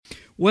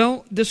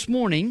Well, this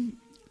morning,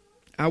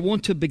 I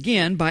want to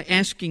begin by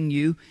asking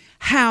you,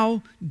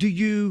 how do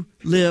you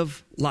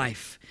live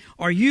life?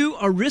 Are you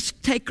a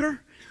risk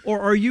taker, or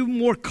are you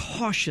more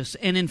cautious?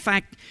 And in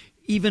fact,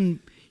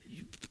 even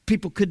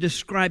people could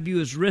describe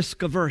you as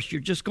risk averse. You're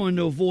just going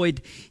to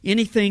avoid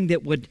anything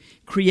that would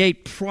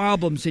create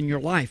problems in your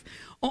life.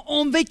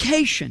 On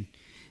vacation,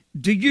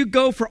 do you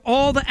go for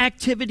all the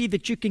activity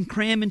that you can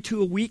cram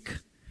into a week?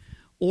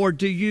 Or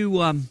do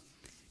you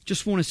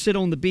just want to sit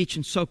on the beach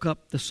and soak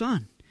up the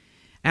sun?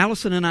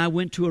 Allison and I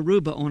went to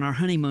Aruba on our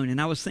honeymoon,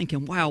 and I was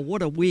thinking, wow,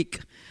 what a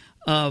week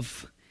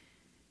of,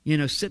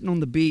 sitting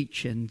on the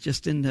beach and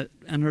just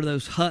under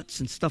those huts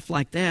and stuff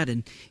like that.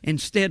 And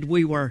instead,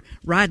 we were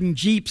riding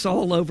Jeeps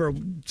all over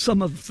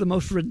some of the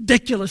most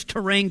ridiculous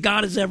terrain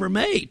God has ever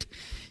made.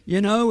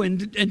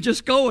 And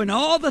just going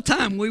all the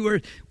time.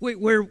 We're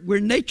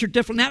nature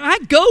different. Now, I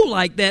go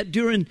like that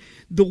during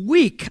the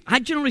week. I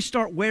generally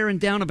start wearing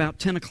down about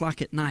 10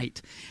 o'clock at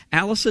night.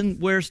 Allison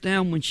wears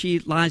down when she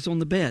lies on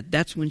the bed.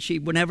 That's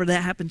whenever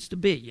that happens to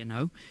be,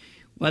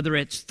 whether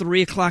it's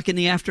 3 o'clock in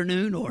the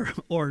afternoon or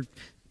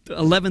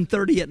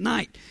 11:30 at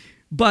night.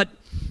 But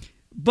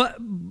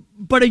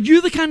are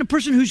you the kind of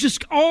person who's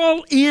just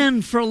all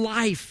in for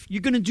life?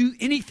 You're going to do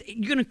anything.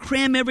 You're going to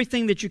cram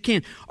everything that you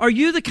can. Are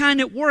you the kind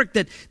at work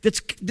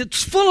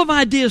that's full of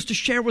ideas to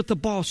share with the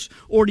boss,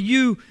 or do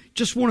you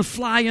just want to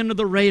fly under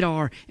the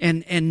radar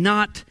and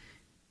not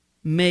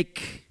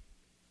make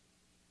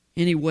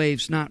any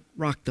waves, not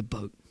rock the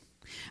boat?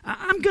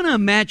 I'm going to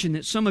imagine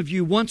that some of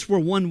you once were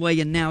one way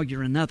and now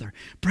you're another.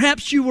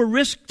 Perhaps you were a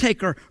risk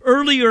taker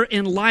earlier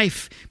in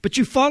life, but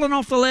you've fallen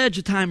off the ledge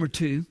a time or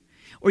two.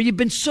 Or you've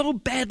been so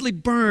badly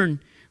burned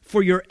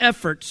for your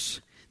efforts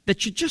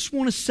that you just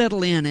want to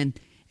settle in and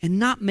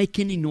not make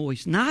any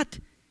noise, not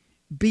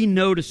be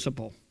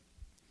noticeable.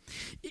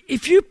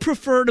 If you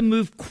prefer to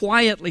move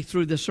quietly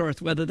through this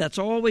earth, whether that's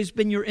always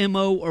been your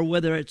MO or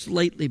whether it's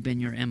lately been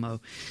your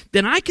MO,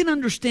 then I can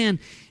understand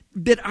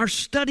that our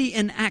study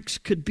in Acts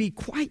could be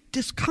quite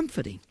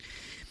discomforting.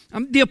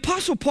 The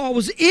Apostle Paul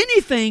was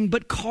anything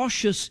but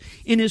cautious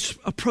in his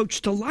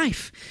approach to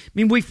life.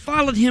 We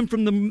followed him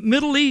from the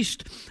Middle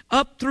East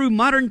up through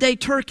modern-day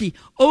Turkey,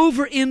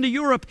 over into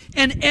Europe,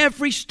 and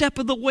every step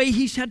of the way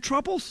he's had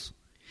troubles.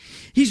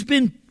 He's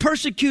been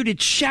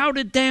persecuted,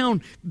 shouted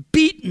down,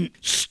 beaten,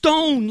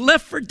 stoned,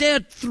 left for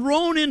dead,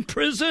 thrown in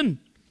prison.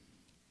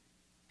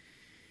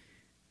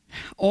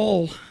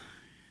 All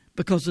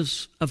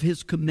because of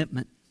his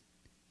commitment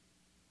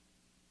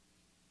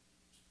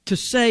to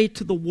say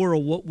to the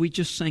world what we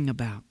just sang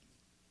about.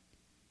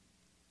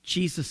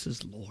 Jesus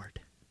is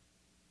Lord.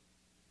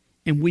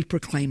 And we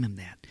proclaim him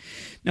that.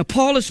 Now,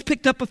 Paul has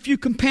picked up a few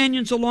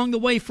companions along the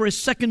way for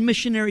his second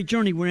missionary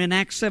journey. We're in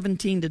Acts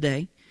 17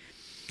 today.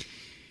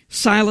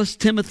 Silas,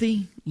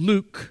 Timothy,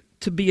 Luke,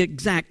 to be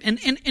exact. And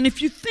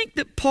if you think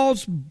that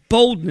Paul's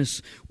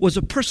boldness was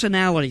a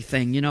personality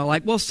thing,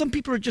 some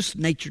people are just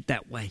natured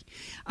that way.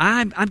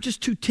 I'm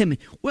just too timid.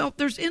 Well,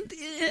 there's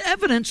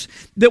evidence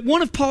that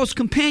one of Paul's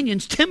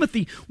companions,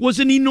 Timothy,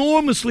 was an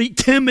enormously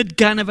timid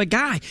kind of a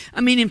guy.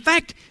 In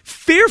fact,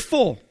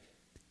 fearful,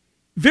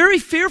 very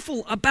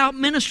fearful about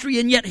ministry,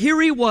 and yet here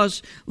he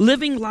was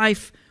living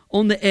life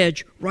on the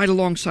edge right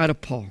alongside of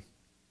Paul.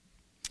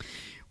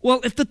 Well,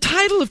 if the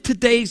title of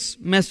today's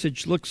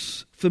message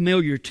looks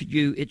familiar to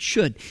you, it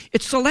should.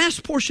 It's the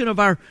last portion of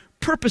our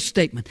purpose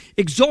statement: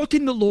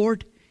 exalting the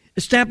Lord,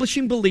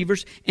 establishing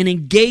believers, and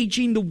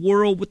engaging the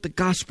world with the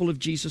gospel of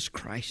Jesus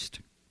Christ.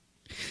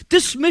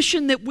 This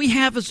mission that we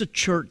have as a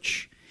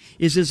church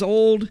is as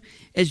old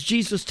as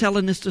Jesus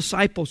telling his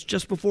disciples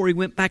just before he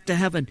went back to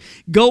heaven,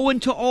 go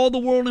into all the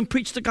world and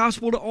preach the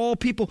gospel to all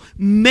people.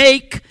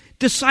 Make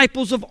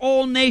disciples of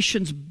all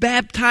nations,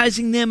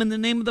 baptizing them in the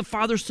name of the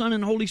Father, Son,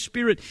 and Holy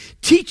Spirit,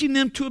 teaching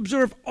them to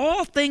observe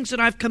all things that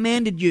I've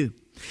commanded you.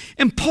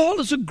 And Paul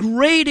is a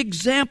great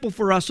example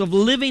for us of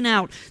living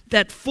out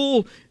that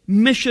full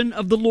mission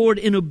of the Lord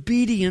in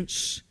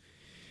obedience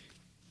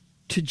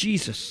to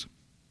Jesus.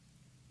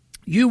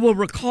 You will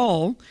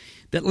recall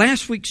that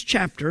last week's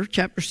chapter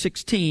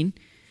 16,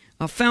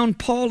 found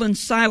Paul and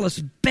Silas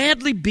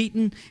badly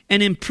beaten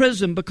and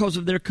imprisoned because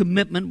of their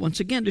commitment, once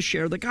again, to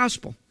share the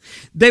gospel.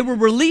 They were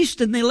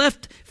released and they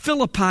left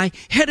Philippi,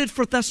 headed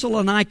for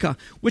Thessalonica,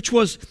 which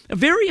was a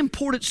very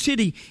important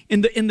city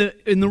in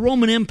the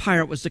Roman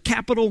Empire. It was the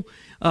capital,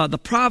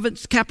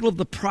 capital of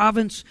the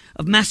province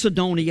of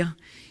Macedonia.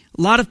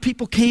 A lot of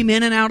people came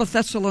in and out of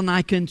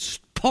Thessalonica, and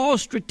Paul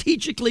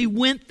strategically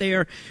went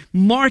there,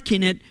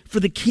 marking it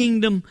for the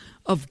kingdom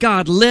of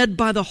God, led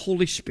by the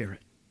Holy Spirit.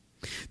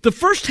 The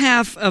first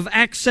half of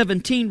Acts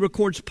 17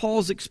 records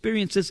Paul's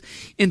experiences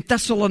in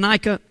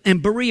Thessalonica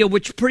and Berea,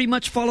 which pretty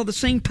much follow the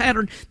same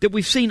pattern that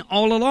we've seen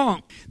all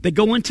along. They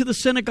go into the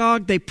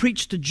synagogue, they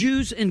preach to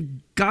Jews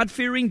and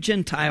God-fearing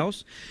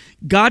Gentiles.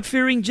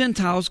 God-fearing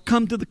Gentiles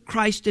come to the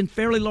Christ in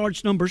fairly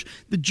large numbers.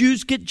 The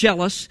Jews get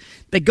jealous.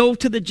 They go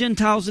to the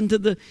Gentiles into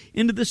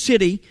the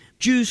city.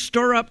 Jews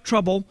stir up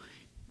trouble.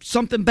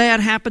 Something bad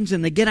happens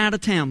and they get out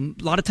of town.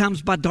 A lot of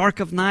times by dark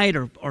of night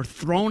or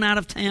thrown out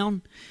of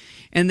town.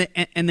 and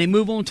they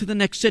move on to the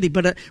next city.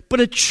 But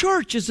a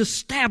church is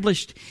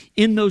established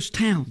in those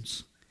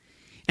towns,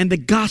 and the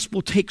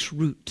gospel takes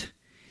root,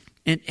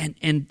 and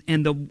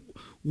the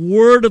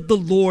word of the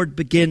Lord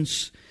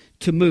begins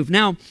to move.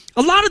 Now,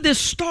 a lot of this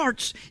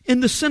starts in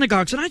the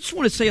synagogues, and I just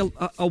want to say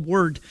a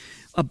word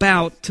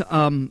about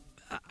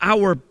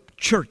our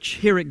church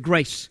here at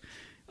Grace.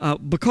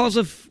 Because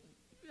of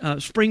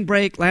spring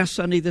break last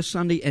Sunday, this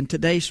Sunday, and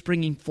today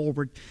springing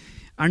forward,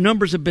 our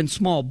numbers have been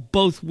small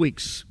both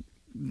weeks.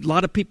 A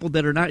lot of people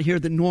that are not here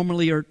that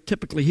normally are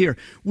typically here.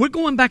 We're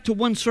going back to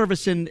one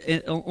service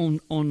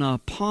on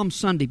Palm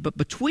Sunday, but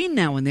between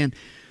now and then,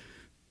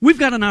 we've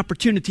got an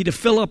opportunity to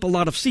fill up a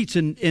lot of seats,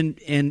 and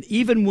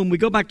even when we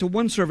go back to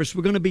one service,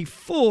 we're going to be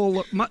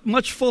full,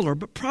 much fuller,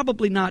 but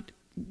probably not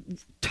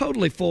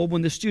totally full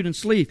when the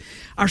students leave.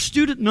 Our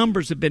student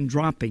numbers have been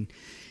dropping,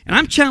 and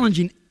I'm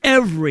challenging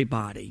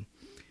everybody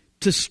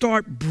to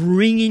start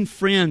bringing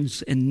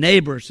friends and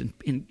neighbors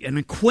and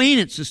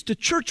acquaintances to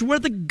church where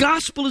the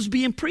gospel is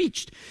being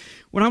preached.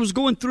 When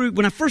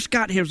I first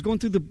got here, I was going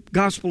through the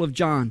Gospel of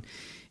John,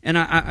 and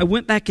I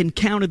went back and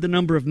counted the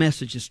number of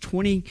messages,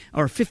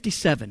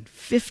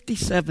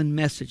 57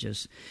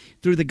 messages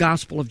through the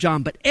Gospel of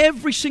John. But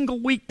every single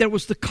week there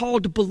was the call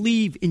to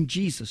believe in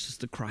Jesus as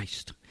the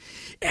Christ.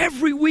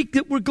 Every week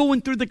that we're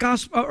going through the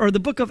Gospel or the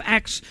book of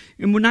Acts,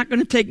 and we're not going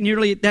to take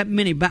nearly that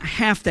many, about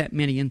half that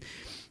many, and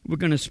we're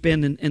going to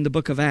spend in the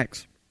book of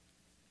Acts.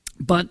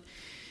 But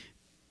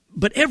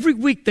every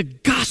week the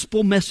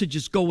gospel message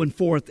is going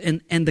forth,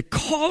 and the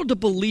call to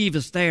believe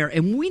is there,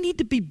 and we need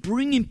to be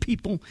bringing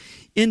people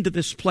into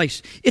this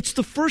place. It's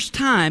the first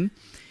time,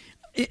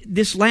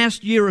 this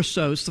last year or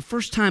so, it's the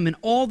first time in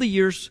all the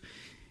years,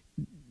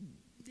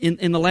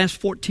 in the last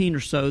 14 or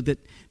so,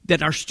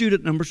 that our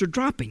student numbers are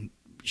dropping.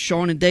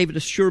 Sean and David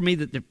assure me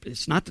that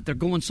it's not that they're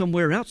going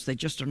somewhere else. They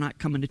just are not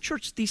coming to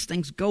church. These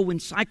things go in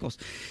cycles.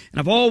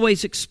 And I've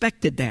always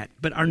expected that.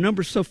 But our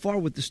numbers so far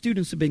with the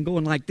students have been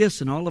going like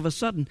this, and all of a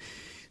sudden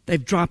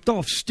they've dropped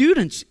off.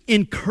 Students,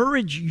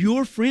 encourage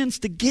your friends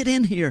to get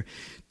in here,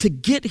 to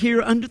get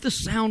here under the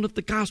sound of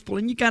the gospel.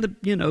 And you got to,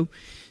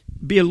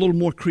 be a little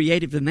more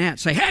creative than that.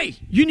 Say, hey,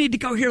 you need to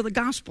go hear the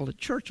gospel at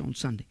church on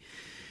Sunday.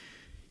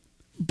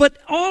 But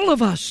all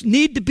of us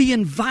need to be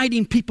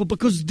inviting people,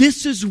 because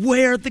this is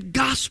where the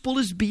gospel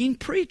is being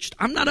preached.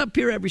 I'm not up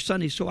here every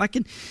Sunday, so I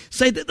can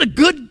say that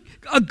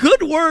a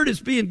good word is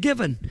being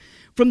given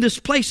from this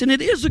place. And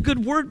it is a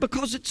good word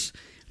because it's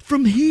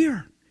from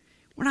here.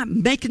 We're not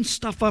making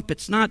stuff up.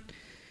 It's not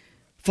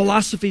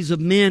philosophies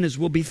of men as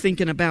we'll be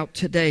thinking about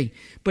today.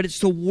 But it's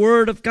the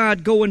word of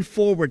God going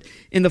forward.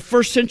 In the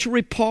first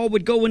century, Paul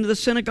would go into the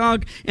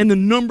synagogue and the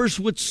numbers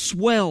would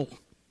swell.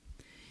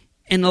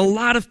 And a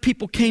lot of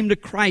people came to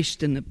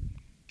Christ, and the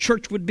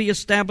church would be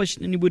established,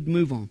 and he would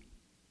move on.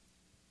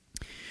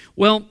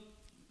 Well,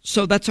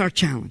 so that's our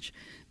challenge,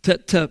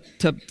 to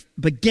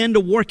begin to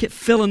work at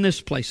filling this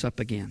place up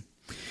again.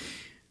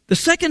 The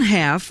second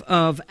half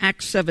of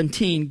Acts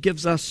 17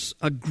 gives us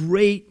a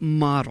great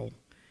model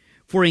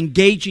for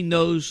engaging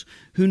those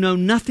who know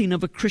nothing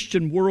of a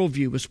Christian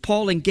worldview, as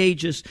Paul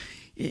engages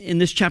in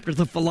this chapter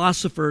the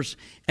philosophers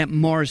at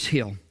Mars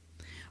Hill.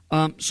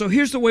 So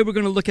here's the way we're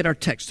going to look at our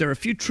text. There are a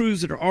few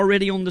truths that are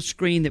already on the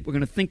screen that we're going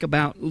to think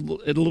about a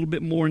little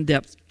bit more in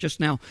depth just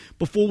now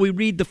before we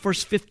read the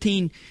first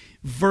 15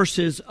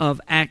 verses of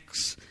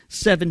Acts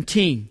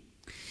 17.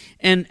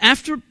 And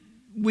after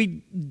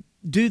we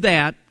do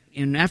that,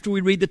 and after we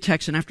read the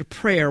text and after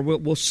prayer,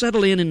 we'll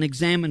settle in and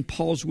examine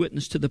Paul's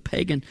witness to the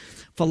pagan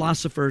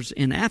philosophers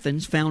in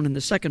Athens, found in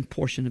the second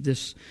portion of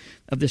this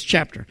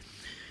chapter.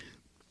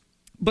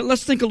 But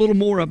let's think a little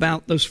more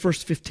about those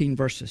first 15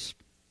 verses.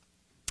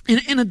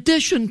 In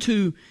addition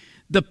to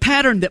the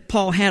pattern that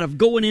Paul had of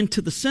going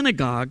into the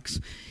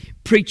synagogues,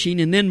 preaching,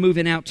 and then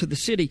moving out to the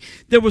city,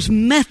 there was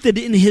method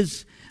in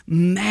his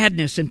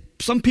madness. And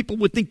some people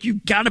would think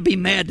you've got to be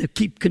mad to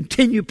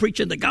continue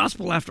preaching the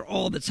gospel after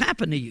all that's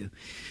happened to you.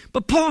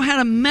 But Paul had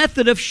a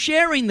method of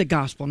sharing the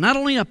gospel, not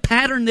only a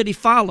pattern that he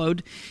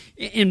followed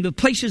in the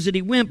places that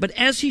he went, but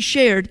as he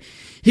shared,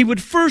 he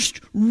would first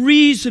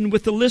reason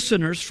with the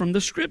listeners from the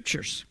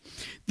scriptures.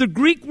 The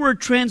Greek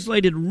word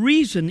translated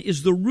reason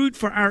is the root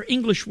for our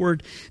English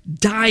word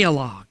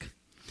dialogue.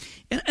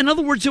 In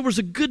other words, there was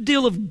a good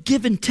deal of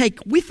give and take.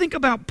 We think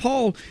about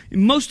Paul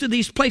in most of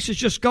these places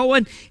just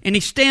going and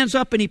he stands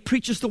up and he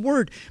preaches the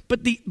word.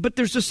 But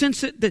there's a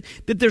sense that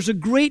there's a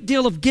great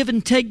deal of give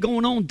and take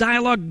going on,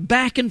 dialogue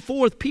back and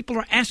forth. People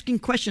are asking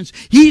questions.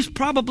 He's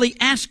probably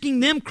asking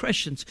them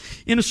questions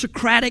in a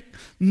Socratic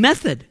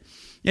method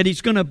that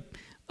he's going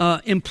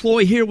to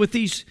employ here with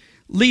these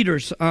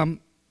leaders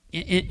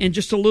in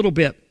just a little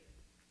bit.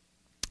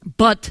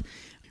 But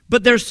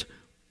there's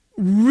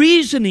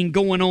reasoning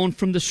going on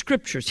from the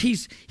scriptures.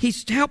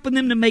 He's helping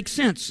them to make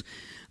sense.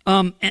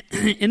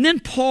 And then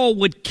Paul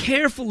would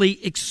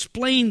carefully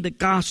explain the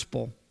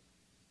gospel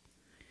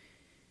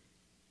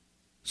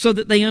so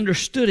that they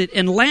understood it.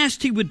 And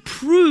last, he would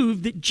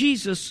prove that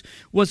Jesus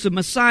was the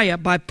Messiah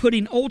by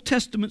putting Old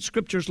Testament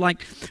scriptures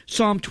like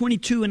Psalm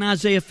 22 and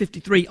Isaiah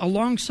 53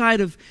 alongside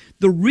of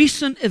the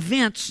recent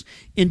events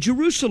in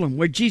Jerusalem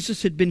where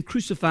Jesus had been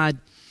crucified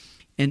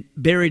and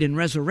buried and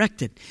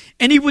resurrected.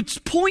 And he would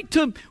point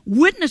to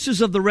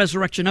witnesses of the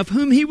resurrection, of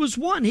whom he was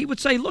one. He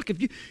would say, look,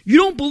 if you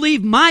don't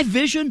believe my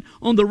vision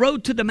on the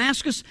road to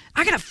Damascus,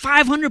 I got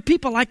 500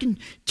 people I can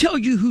tell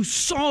you who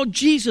saw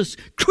Jesus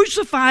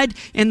crucified,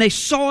 and they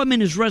saw him in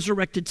his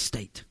resurrected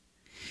state.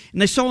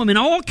 And they saw him in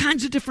all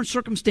kinds of different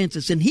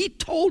circumstances. And he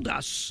told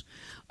us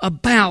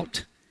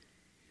about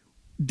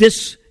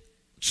this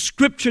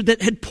scripture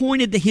that had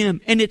pointed to him,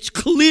 and it's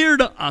clear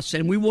to us,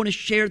 and we want to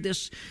share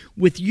this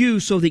with you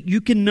so that you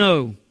can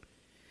know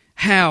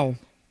how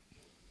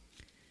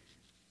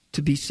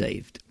to be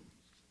saved.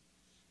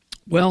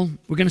 Well,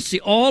 we're going to see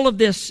all of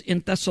this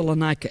in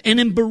Thessalonica. And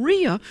in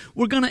Berea,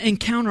 we're going to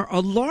encounter a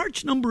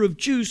large number of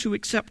Jews who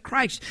accept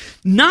Christ,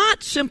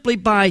 not simply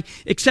by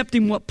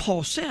accepting what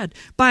Paul said,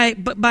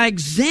 but by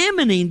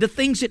examining the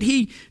things that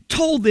he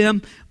told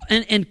them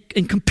and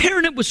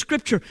comparing it with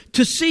Scripture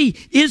to see,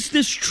 is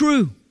this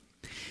true?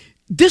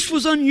 This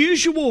was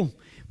unusual.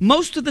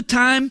 Most of the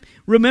time,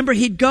 remember,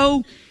 he'd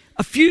go,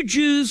 a few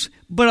Jews,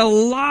 but a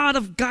lot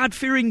of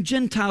God-fearing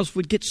Gentiles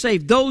would get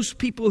saved. Those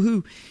people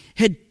who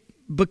had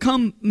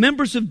become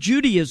members of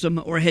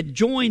Judaism or had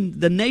joined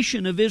the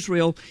nation of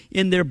Israel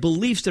in their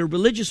beliefs, their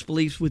religious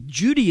beliefs with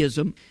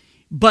Judaism,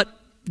 but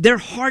their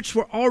hearts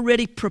were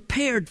already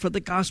prepared for the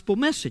gospel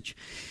message.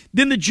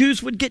 Then the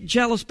Jews would get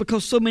jealous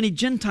because so many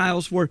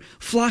Gentiles were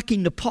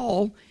flocking to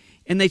Paul,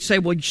 and they'd say,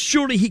 well,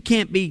 surely he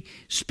can't be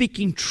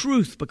speaking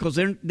truth because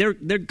they're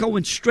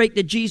going straight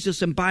to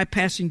Jesus and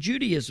bypassing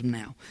Judaism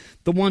now.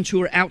 The ones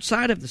who are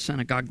outside of the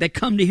synagogue, they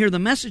come to hear the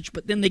message,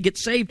 but then they get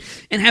saved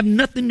and have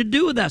nothing to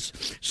do with us.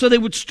 So they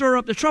would stir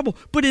up the trouble.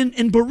 But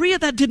in Berea,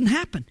 that didn't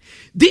happen.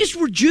 These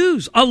were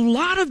Jews, a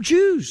lot of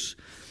Jews,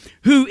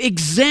 who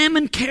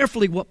examined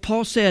carefully what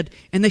Paul said,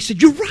 and they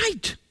said, you're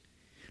right.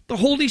 The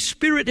Holy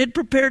Spirit had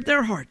prepared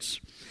their hearts.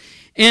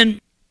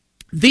 And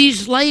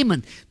these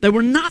laymen, they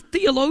were not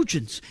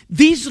theologians.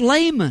 These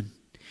laymen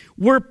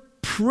were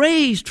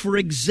praised for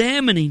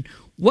examining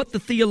what the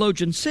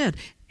theologian said.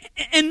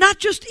 And not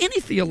just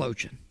any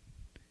theologian.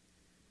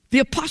 The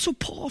Apostle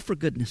Paul, for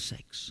goodness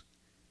sakes.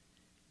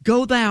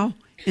 Go thou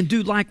and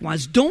do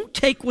likewise. Don't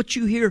take what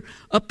you hear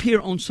up here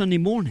on Sunday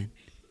morning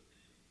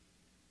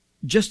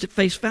just at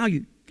face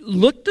value.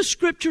 Look the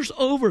scriptures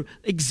over,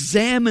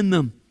 examine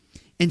them,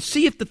 and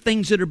see if the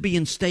things that are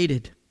being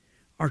stated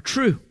are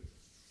true.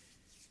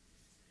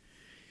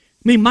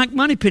 I mean, Mike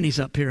Moneypenny's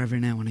up here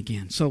every now and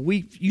again, so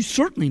you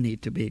certainly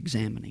need to be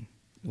examining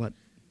what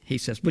he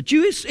says. But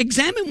you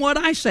examine what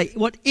I say,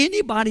 what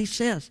anybody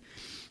says.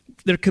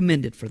 They're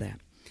commended for that.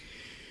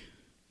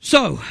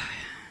 So,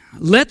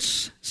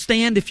 let's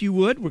stand, if you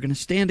would. We're going to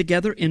stand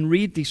together and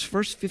read these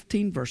first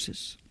 15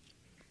 verses.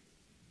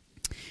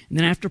 And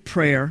then after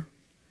prayer,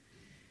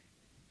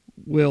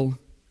 we'll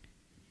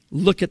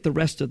look at the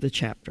rest of the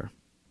chapter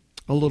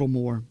a little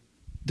more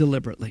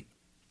deliberately.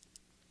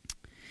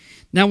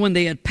 Now when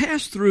they had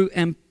passed through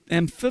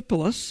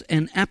Amphipolis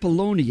and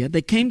Apollonia,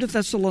 they came to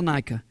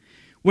Thessalonica,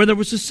 where there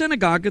was a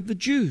synagogue of the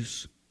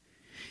Jews.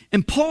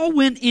 And Paul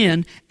went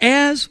in,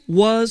 as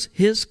was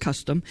his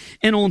custom,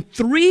 and on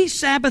 3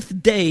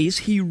 Sabbath days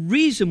he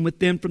reasoned with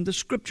them from the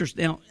Scriptures.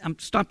 Now, I'm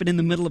stopping in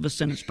the middle of a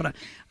sentence, but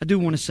I do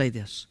want to say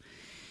this.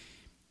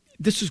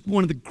 This is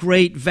one of the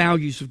great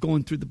values of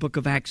going through the book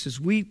of Acts. As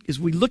we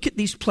look at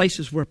these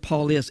places where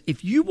Paul is,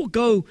 if you will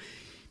go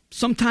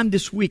sometime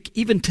this week,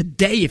 even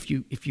today if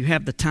you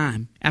have the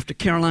time, after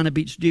Carolina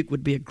beats Duke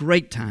would be a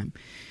great time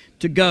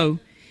to go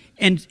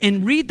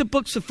and read the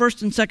books of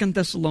 1st and 2nd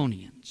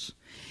Thessalonians.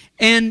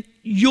 And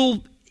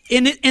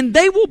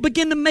they will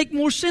begin to make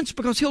more sense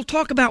because he'll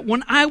talk about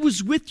when I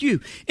was with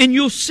you, and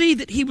you'll see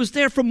that he was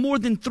there for more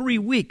than 3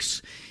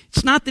 weeks.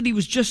 It's not that he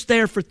was just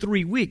there for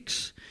 3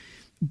 weeks,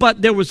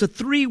 but there was a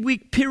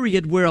 3-week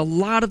period where a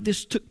lot of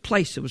this took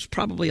place. There was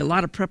probably a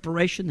lot of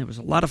preparation. There was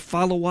a lot of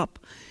follow-up.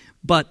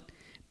 But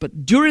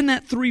during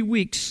that 3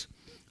 weeks,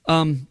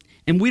 and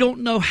we don't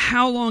know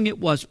how long it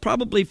was,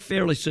 probably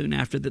fairly soon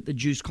after that the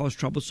Jews caused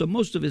trouble. So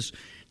most of his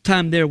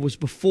time there was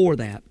before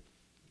that.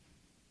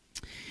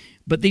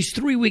 But these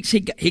 3 weeks,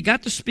 he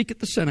got to speak at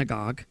the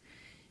synagogue,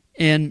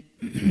 and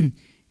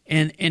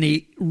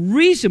he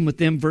reasoned with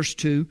them, verse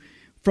 2,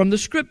 from the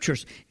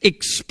Scriptures,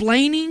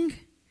 explaining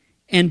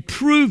and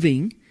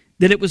proving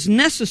that it was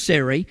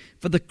necessary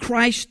for the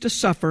Christ to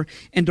suffer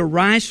and to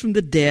rise from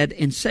the dead,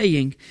 and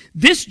saying,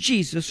 this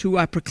Jesus who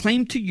I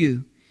proclaim to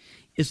you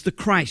is the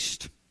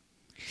Christ.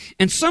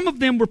 And some of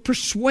them were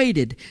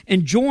persuaded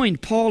and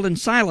joined Paul and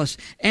Silas,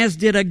 as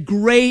did a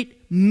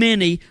great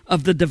many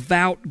of the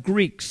devout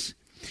Greeks,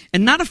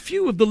 and not a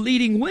few of the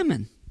leading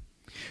women.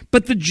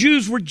 But the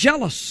Jews were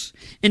jealous,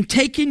 and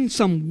taking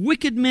some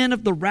wicked men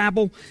of the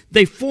rabble,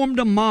 they formed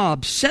a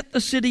mob, set the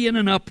city in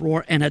an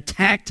uproar, and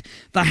attacked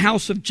the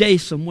house of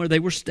Jason where they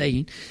were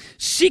staying,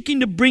 seeking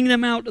to bring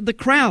them out of the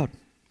crowd.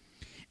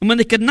 And when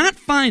they could not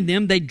find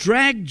them, they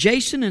dragged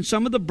Jason and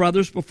some of the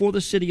brothers before the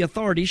city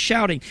authorities,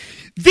 shouting,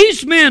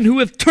 "These men who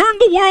have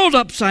turned the world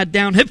upside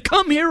down have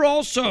come here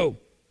also.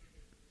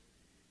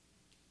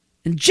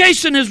 And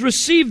Jason has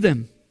received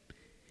them.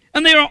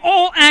 And they are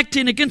all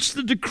acting against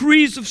the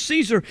decrees of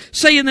Caesar,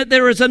 saying that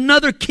there is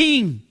another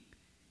king,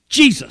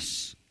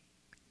 Jesus."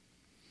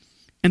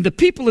 And the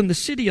people in the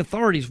city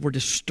authorities were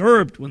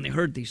disturbed when they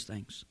heard these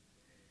things.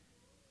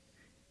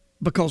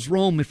 Because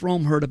if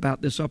Rome heard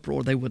about this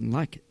uproar, they wouldn't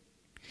like it.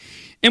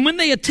 And when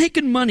they had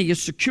taken money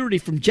as security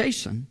from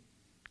Jason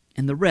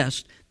and the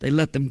rest, they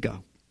let them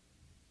go.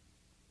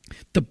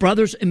 The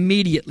brothers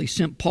immediately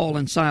sent Paul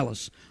and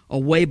Silas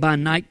away by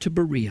night to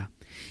Berea.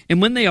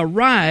 And when they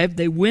arrived,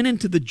 they went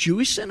into the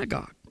Jewish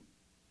synagogue.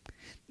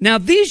 Now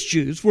these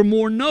Jews were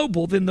more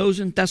noble than those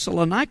in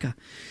Thessalonica.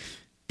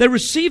 They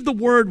received the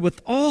word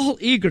with all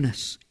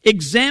eagerness,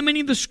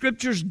 examining the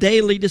scriptures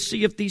daily to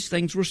see if these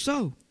things were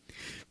so.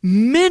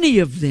 Many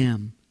of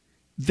them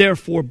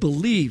therefore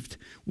believed,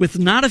 with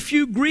not a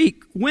few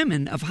Greek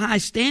women of high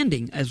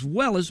standing as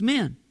well as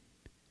men.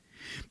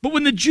 But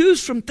when the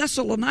Jews from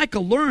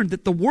Thessalonica learned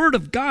that the word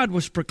of God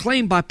was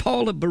proclaimed by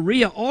Paul at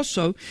Berea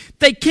also,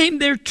 they came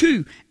there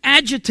too,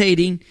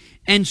 agitating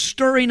and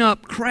stirring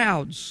up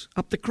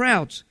the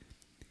crowds.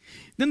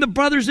 Then the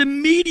brothers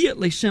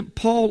immediately sent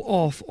Paul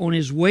off on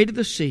his way to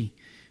the sea,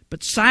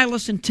 but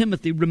Silas and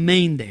Timothy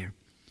remained there.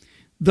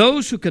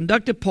 Those who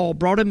conducted Paul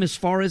brought him as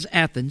far as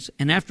Athens,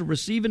 and after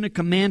receiving a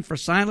command for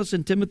Silas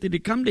and Timothy to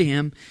come to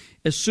him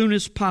as soon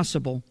as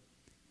possible,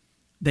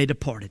 they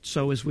departed.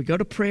 So as we go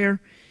to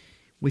prayer,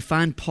 we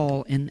find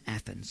Paul in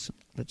Athens.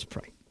 Let's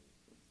pray.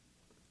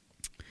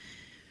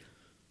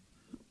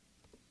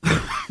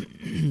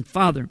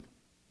 Father,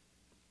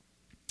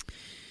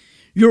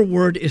 your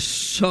word is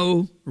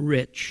so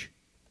rich.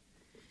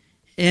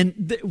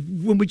 And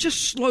when we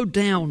just slow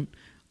down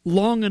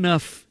long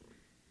enough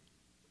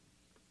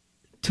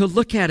to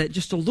look at it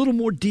just a little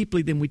more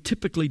deeply than we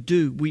typically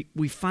do,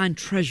 we find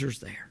treasures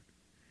there.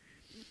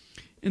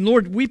 And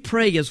Lord, we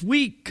pray as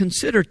we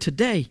consider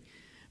today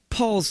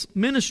Paul's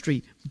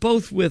ministry,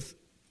 both with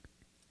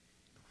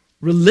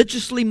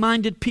religiously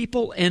minded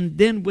people and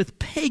then with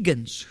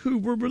pagans who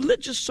were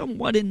religious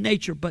somewhat in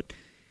nature, but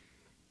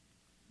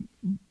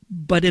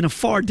in a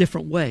far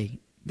different way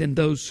than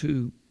those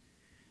who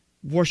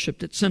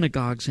worshipped at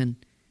synagogues and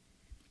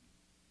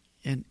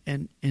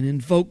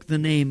invoke the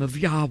name of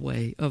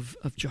Yahweh,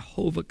 of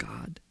Jehovah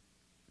God.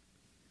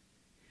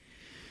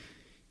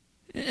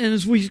 And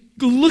as we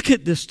look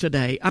at this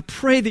today, I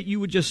pray that you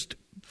would just,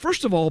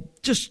 first of all,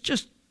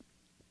 just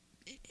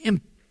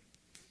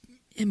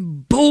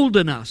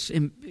embolden us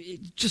and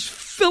just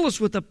fill us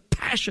with a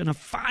passion, a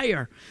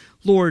fire,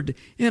 Lord,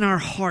 in our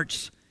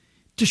hearts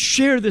to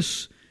share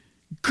this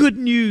good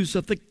news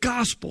of the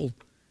gospel,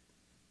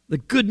 the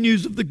good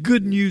news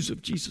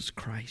of Jesus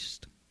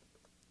Christ.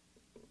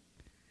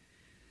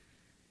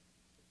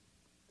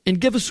 And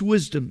give us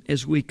wisdom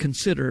as we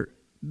consider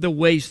the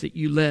ways that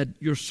you led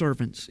your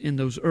servants in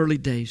those early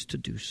days to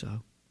do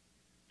so.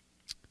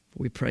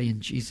 We pray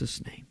in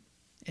Jesus' name.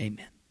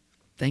 Amen.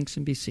 Thanks,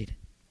 and be seated.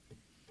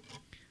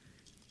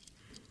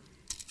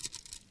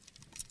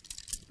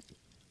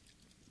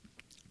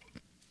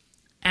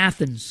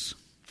 Athens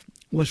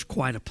was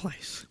quite a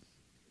place.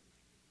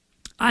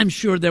 I'm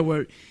sure there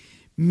were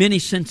many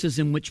senses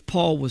in which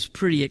Paul was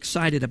pretty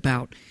excited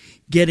about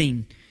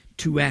getting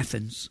to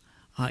Athens.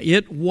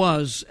 It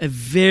was a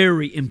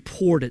very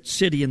important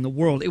city in the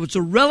world. It was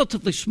a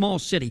relatively small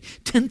city,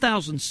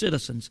 10,000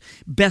 citizens,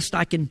 best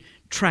I can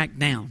track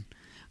down.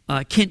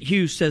 Kent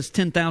Hughes says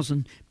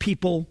 10,000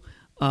 people,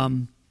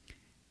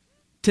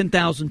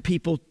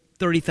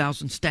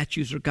 30,000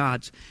 statues or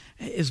gods.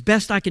 As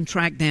best I can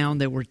track down,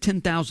 there were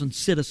 10,000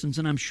 citizens,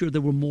 and I'm sure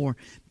there were more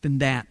than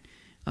that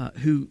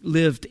who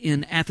lived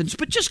in Athens.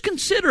 But just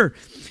consider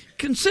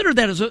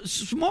that as a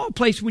small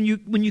place when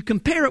you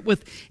compare it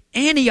with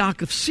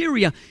Antioch of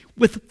Syria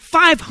with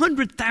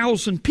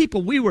 500,000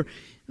 people. We were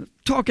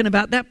talking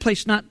about that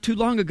place not too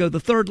long ago, the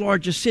third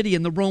largest city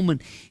in the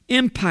Roman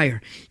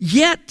Empire.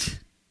 Yet,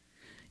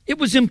 it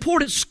was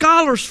important.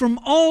 Scholars from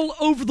all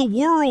over the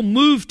world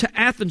moved to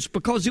Athens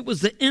because it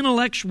was the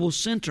intellectual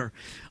center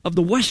of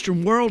the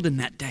Western world in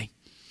that day.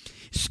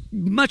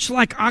 Much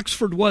like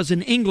Oxford was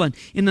in England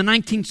in the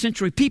 19th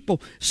century,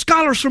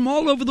 scholars from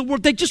all over the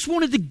world, they just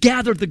wanted to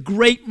gather the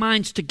great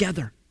minds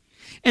together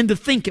and to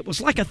think. It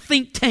was like a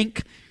think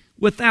tank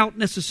without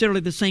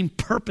necessarily the same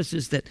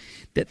purposes that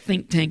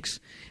think tanks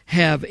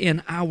have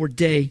in our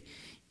day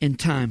and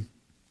time.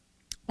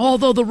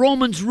 Although the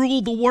Romans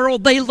ruled the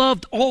world, they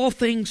loved all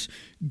things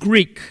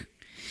Greek.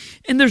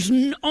 And there's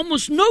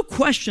almost no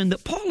question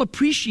that Paul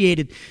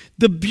appreciated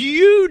the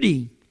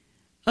beauty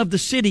of the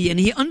city, and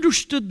he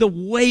understood the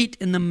weight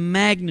and the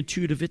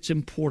magnitude of its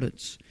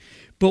importance.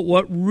 But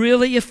what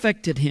really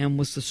affected him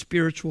was the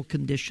spiritual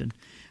condition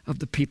of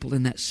the people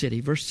in that city.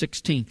 Verse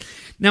 16.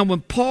 Now when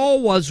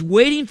Paul was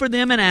waiting for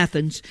them in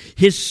Athens,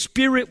 his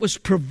spirit was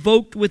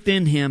provoked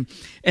within him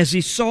as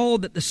he saw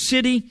that the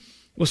city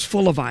was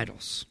full of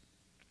idols.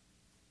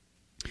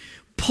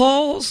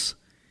 Paul's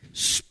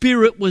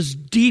spirit was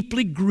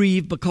deeply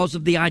grieved because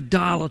of the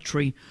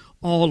idolatry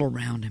all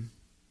around him.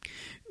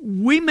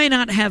 We may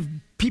not have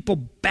people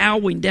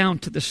bowing down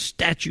to the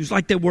statues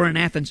like they were in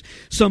Athens.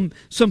 Some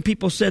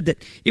people said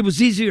that it was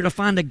easier to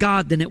find a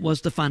god than it was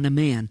to find a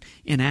man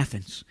in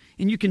Athens.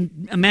 And you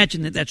can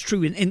imagine that that's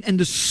true. And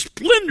the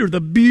splendor,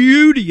 the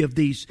beauty of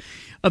these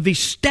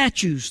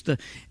statues, the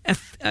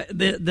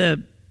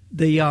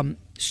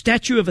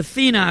statue of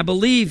Athena, I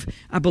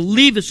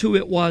believe is who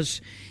it was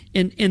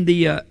in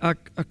the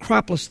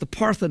Acropolis, the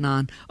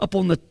Parthenon, up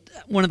on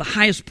one of the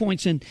highest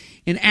points in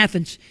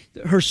Athens.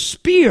 Her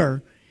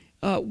spear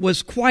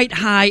was quite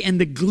high,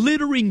 and the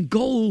glittering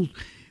gold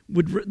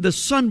the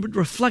sun would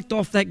reflect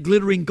off that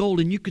glittering gold,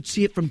 and you could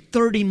see it from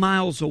 30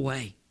 miles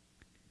away.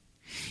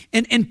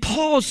 And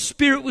Paul's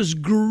spirit was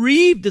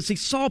grieved as he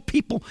saw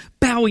people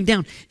bowing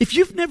down. Have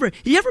you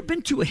ever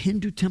been to a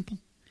Hindu temple?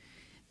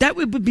 That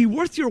would be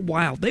worth your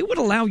while. They would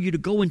allow you to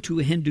go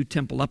into a Hindu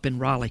temple up in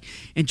Raleigh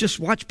and just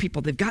watch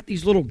people. They've got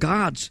these little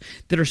gods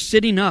that are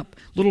sitting up,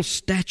 little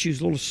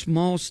statues, little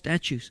small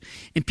statues.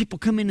 And people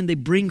come in and they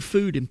bring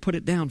food and put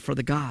it down for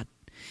the god.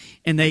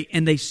 And they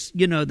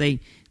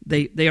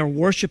are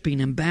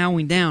worshiping and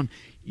bowing down.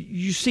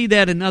 You see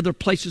that in other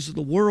places of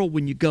the world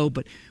when you go,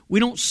 but we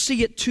don't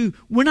see it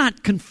we're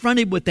not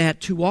confronted with that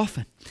too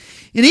often.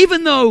 And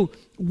even though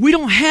we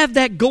don't have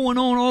that going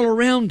on all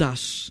around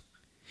us,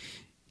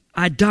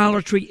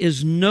 idolatry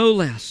is no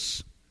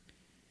less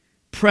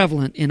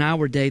prevalent in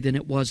our day than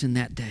it was in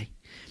that day.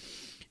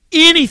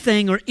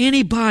 Anything or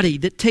anybody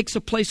that takes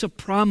a place of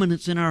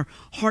prominence in our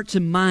hearts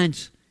and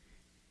minds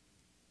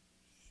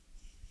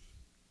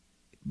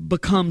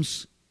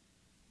becomes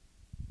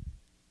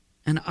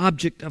an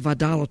object of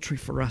idolatry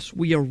for us.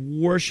 We are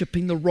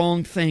worshiping the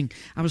wrong thing.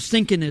 I was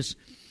thinking as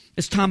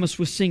Thomas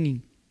was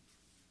singing,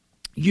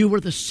 "You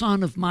were the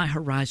sun of my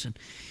horizon."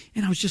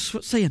 And I was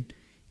just saying,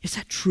 is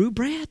that true,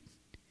 Brad?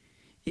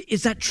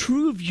 Is that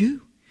true of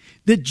you?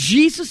 That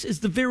Jesus is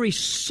the very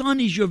sun,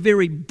 He's your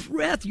very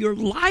breath, your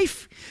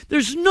life?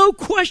 There's no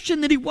question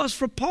that He was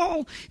for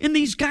Paul and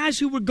these guys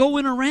who were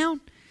going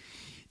around.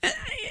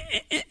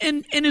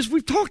 And as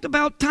we've talked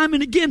about time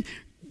and again,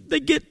 they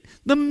get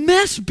the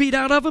mess beat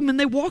out of them and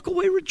they walk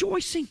away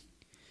rejoicing.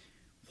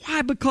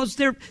 Why? Because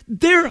their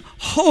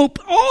hope,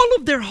 all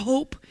of their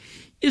hope,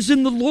 is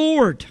in the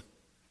Lord.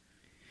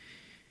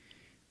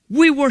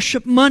 We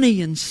worship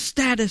money and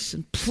status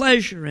and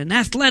pleasure and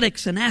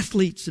athletics and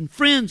athletes and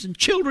friends and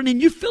children,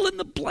 and you fill in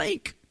the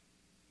blank.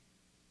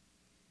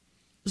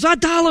 There's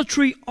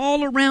idolatry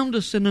all around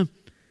us, and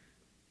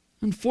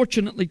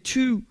unfortunately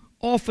too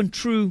often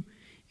true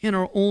in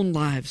our own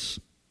lives.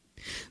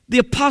 The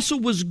apostle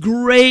was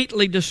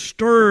greatly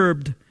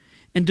disturbed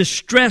and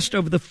distressed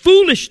over the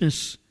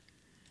foolishness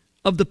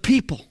of the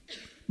people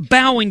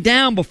bowing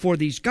down before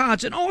these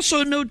gods, and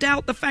also no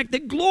doubt the fact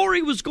that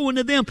glory was going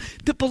to them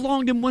that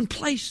belonged in one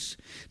place,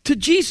 to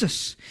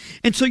Jesus.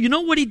 And so you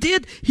know what he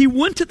did? He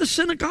went to the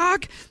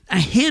synagogue. A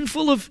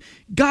handful of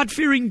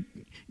God-fearing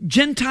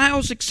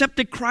Gentiles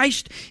accepted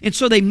Christ, and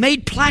so they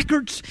made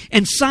placards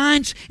and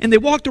signs, and they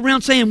walked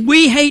around saying,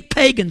 "We hate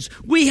pagans,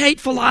 we hate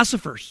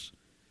philosophers."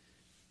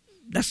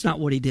 That's not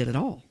what he did at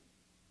all.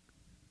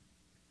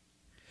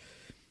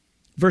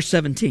 Verse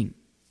 17.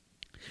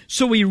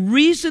 So he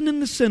reasoned in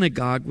the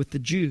synagogue with the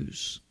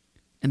Jews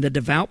and the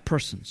devout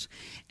persons,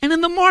 and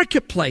in the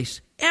marketplace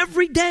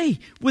every day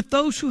with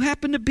those who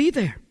happened to be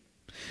there.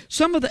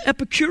 Some of the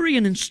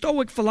Epicurean and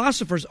Stoic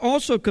philosophers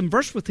also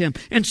conversed with him,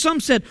 and some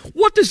said,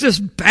 "What does this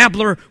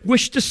babbler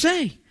wish to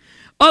say?"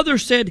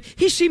 Others said,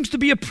 "He seems to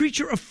be a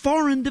preacher of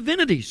foreign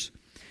divinities,"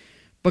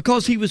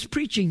 because he was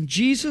preaching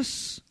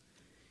Jesus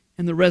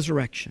and the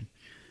resurrection.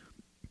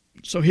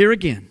 So here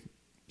again,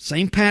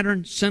 same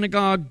pattern,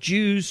 synagogue,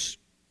 Jews,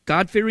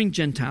 God-fearing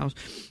Gentiles.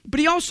 But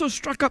he also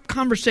struck up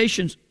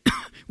conversations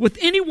with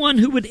anyone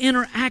who would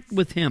interact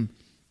with him.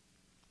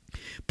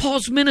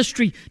 Paul's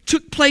ministry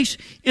took place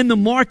in the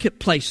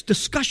marketplace,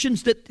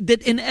 discussions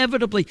that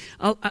inevitably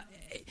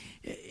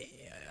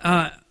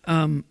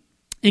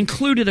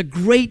included a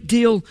great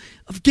deal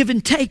of give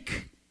and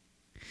take.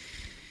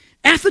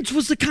 Athens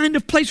was the kind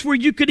of place where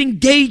you could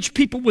engage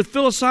people with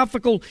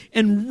philosophical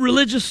and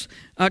religious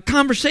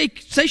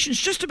conversations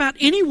just about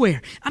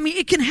anywhere. I mean,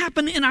 it can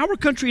happen in our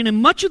country and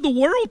in much of the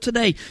world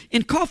today,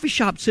 in coffee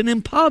shops and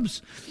in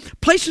pubs,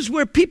 places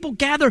where people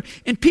gather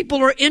and people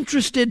are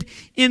interested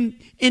in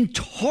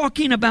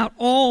talking about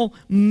all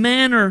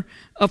manner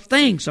of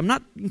things. I'm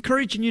not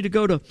encouraging you to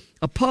go to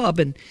a pub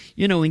and,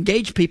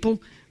 engage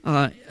people,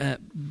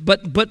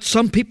 but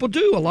some people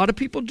do. A lot of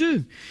people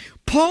do.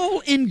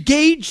 Paul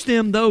engaged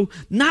them, though,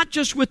 not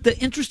just with the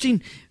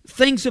interesting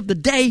things of the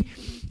day.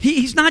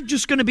 He's not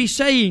just going to be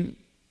saying,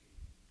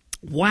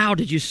 "Wow,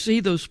 did you see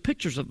those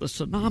pictures of the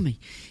tsunami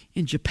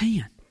in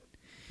Japan?"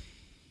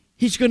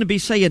 He's going to be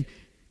saying,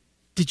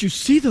 "Did you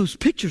see those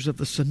pictures of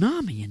the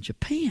tsunami in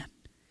Japan?"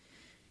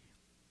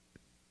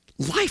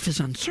 Life is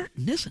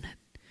uncertain, isn't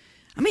it?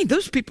 I mean,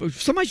 those people,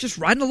 if somebody's just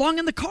riding along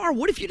in the car,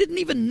 what if you didn't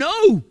even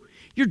know?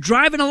 You're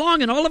driving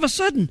along and all of a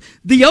sudden,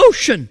 the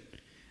ocean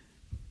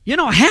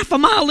half a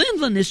mile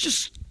inland is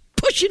just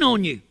pushing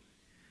on you.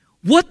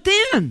 What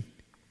then?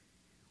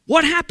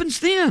 What happens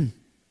then?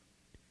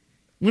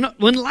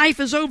 When life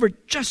is over,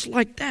 just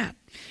like that.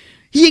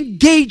 He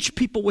engaged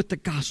people with the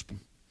gospel.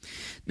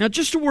 Now,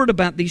 just a word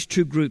about these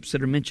two groups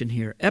that are mentioned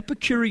here,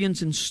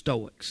 Epicureans and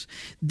Stoics.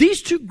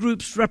 These two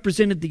groups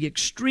represented the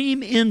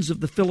extreme ends of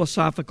the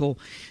philosophical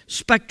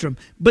spectrum,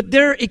 but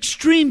their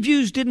extreme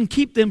views didn't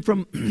keep them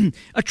from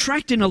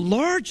attracting a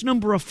large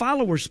number of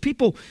followers.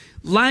 People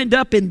lined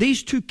up in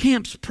these two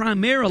camps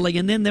primarily,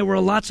 and then there were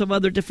lots of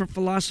other different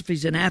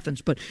philosophies in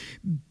Athens, but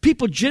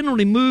people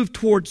generally moved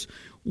towards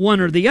one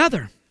or the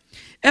other.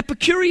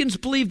 Epicureans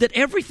believed that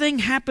everything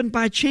happened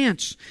by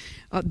chance.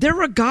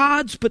 There are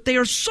gods, but they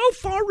are so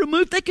far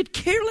removed they could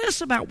care less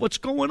about what's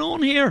going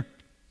on here.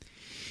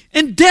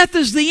 And death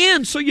is the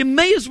end, so you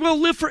may as well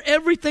live for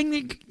everything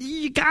that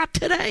you got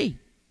today.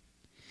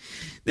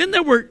 Then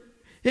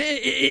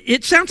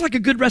it sounds like a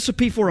good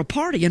recipe for a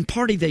party, and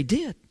party they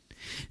did.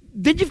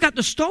 Then you've got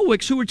the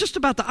Stoics, who were just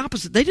about the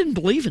opposite. They didn't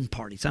believe in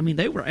parties. I mean,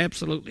 they were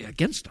absolutely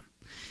against them.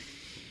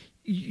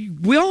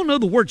 We all know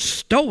the word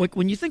Stoic.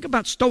 When you think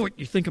about Stoic,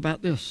 you think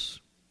about this.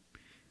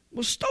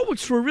 Well,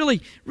 Stoics were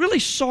really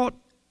sought.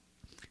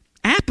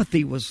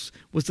 Apathy was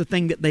the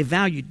thing that they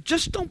valued.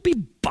 Just don't be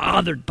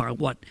bothered by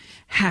what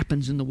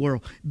happens in the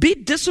world. Be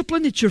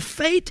disciplined. It's your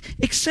fate.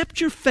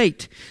 Accept your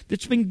fate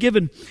that's been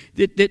given,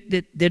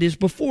 that is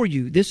before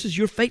you. This is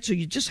your fate, so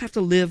you just have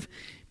to live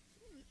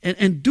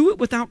and do it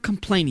without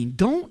complaining.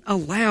 Don't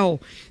allow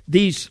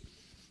these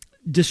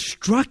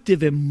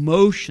destructive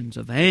emotions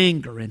of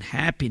anger and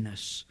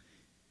happiness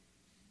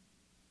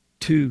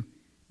to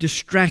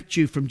distract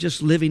you from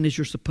just living as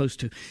you're supposed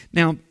to.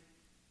 Now,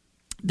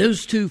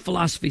 those two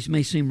philosophies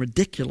may seem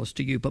ridiculous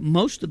to you, but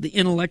most of the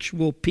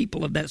intellectual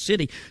people of that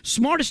city,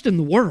 smartest in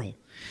the world,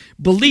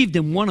 believed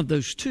in one of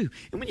those two.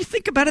 And when you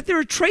think about it, there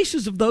are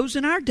traces of those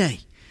in our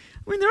day.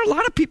 I mean, there are a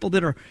lot of people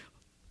that are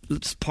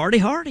party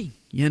hardy,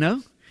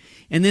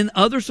 And then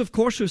others, of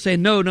course, who say,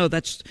 no,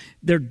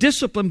 they're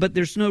disciplined, but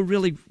there's no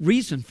really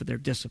reason for their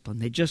discipline.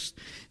 They just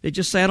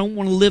say, I don't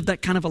want to live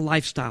that kind of a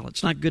lifestyle.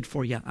 It's not good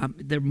for you.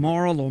 They're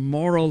moral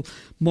or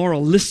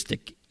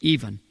moralistic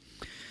even.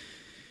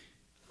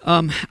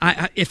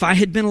 If I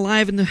had been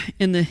alive in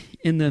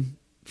the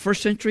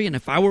first century, and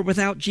if I were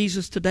without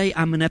Jesus today,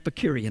 I'm an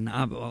Epicurean.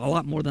 A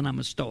lot more than I'm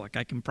a Stoic,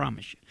 I can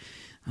promise you.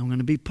 I'm going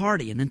to be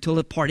partying until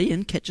the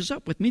partying catches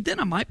up with me. Then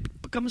I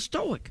might become a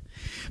Stoic.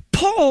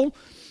 Paul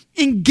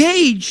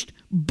engaged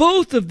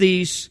both of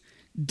these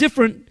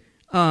different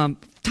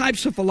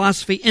types of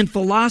philosophy and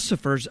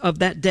philosophers of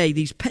that day,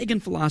 these pagan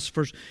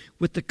philosophers,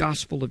 with the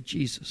gospel of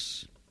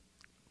Jesus.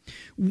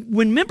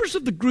 When members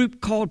of the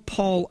group called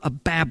Paul a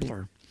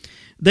babbler,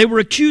 they were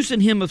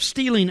accusing him of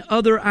stealing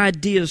other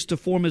ideas to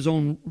form his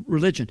own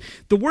religion.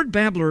 The word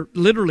babbler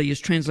literally is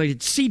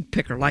translated seed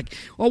picker. Like,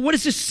 what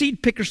does this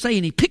seed picker say?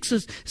 And he picks a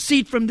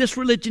seed from this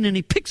religion, and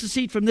he picks a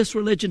seed from this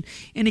religion,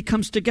 and he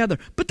comes together.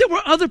 But there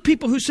were other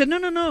people who said,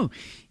 no.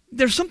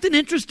 There's something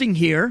interesting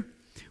here.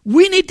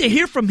 We need to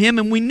hear from him,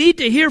 and we need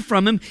to hear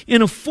from him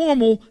in a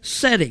formal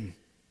setting.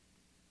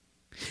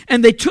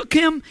 And they took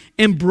him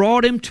and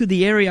brought him to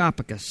the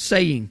Areopagus,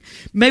 saying,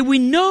 may we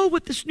know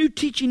what this new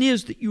teaching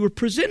is that you are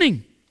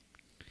presenting.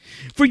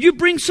 For you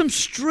bring some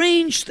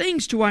strange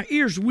things to our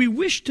ears. We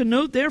wish to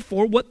know,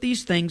 therefore, what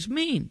these things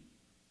mean.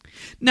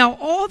 Now,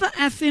 all the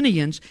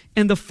Athenians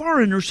and the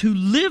foreigners who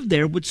lived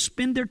there would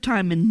spend their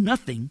time in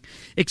nothing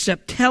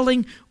except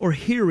telling or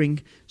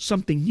hearing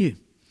something new.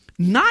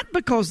 Not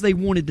because they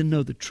wanted to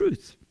know the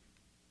truth.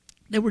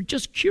 They were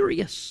just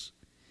curious.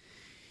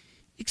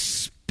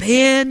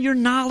 Expand your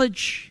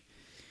knowledge.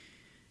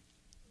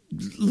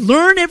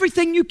 Learn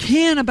everything you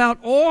can about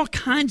all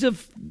kinds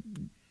of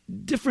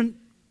different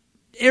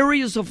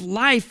areas of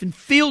life and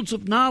fields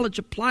of knowledge,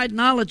 applied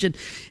knowledge,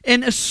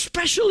 and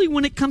especially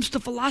when it comes to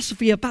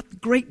philosophy, about the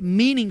great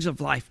meanings of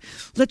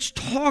life. Let's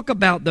talk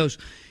about those.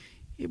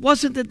 It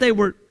wasn't that they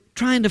were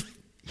trying to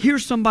hear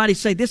somebody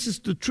say this is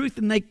the truth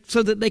and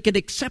so that they could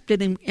accept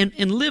it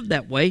and live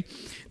that way.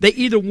 They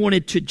either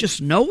wanted to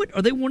just know it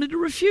or they wanted to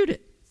refute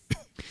it.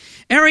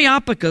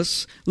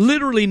 Areopagus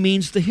literally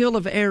means the hill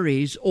of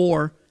Ares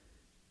or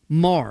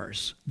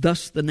Mars,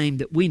 thus the name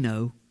that we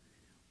know,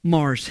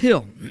 Mars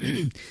Hill.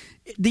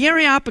 The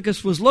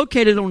Areopagus was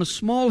located on a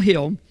small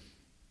hill.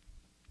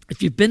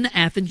 If you've been to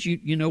Athens,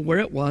 you know where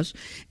it was.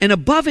 And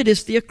above it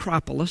is the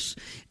Acropolis,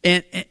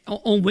 and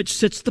on which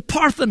sits the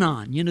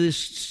Parthenon.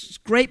 This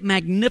great,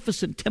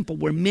 magnificent temple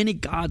where many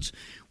gods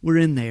were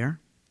in there.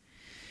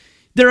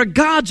 There are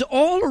gods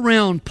all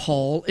around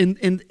Paul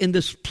in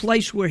this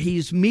place where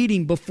he's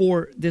meeting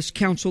before this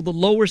council, the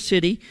lower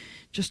city,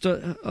 just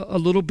a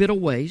little bit of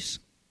ways.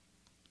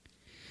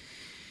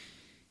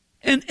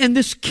 And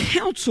this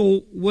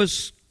council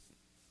was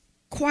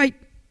quite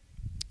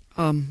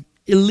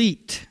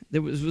elite.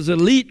 There was an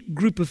elite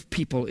group of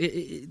people.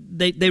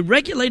 They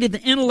regulated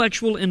the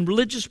intellectual and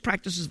religious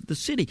practices of the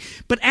city.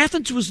 But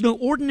Athens was no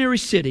ordinary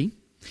city.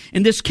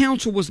 And this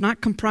council was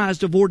not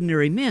comprised of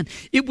ordinary men.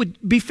 It would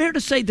be fair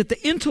to say that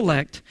the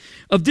intellect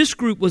of this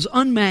group was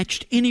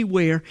unmatched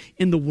anywhere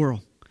in the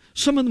world.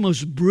 Some of the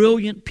most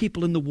brilliant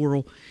people in the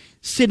world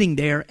sitting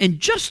there, and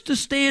just to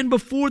stand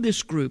before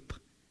this group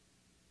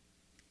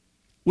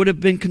would have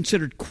been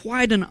considered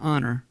quite an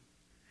honor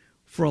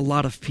for a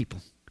lot of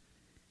people.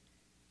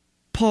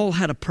 Paul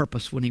had a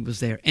purpose when he was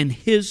there, and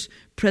his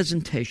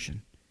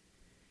presentation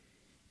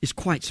is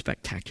quite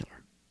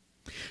spectacular.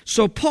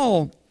 So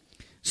Paul,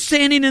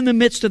 standing in the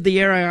midst of the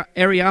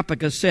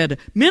Areopagus, said,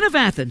 "Men of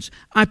Athens,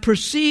 I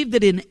perceive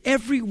that in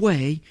every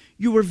way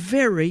you are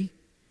very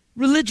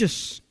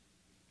religious.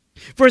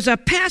 For as I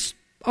passed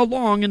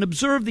along and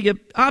observed the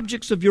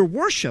objects of your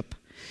worship,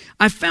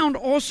 I found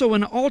also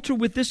an altar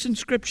with this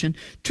inscription,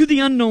 'To the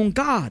unknown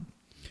God.'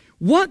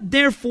 What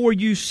therefore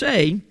you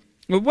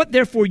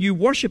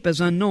worship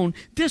as unknown,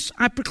 this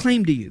I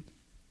proclaim to you."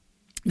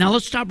 Now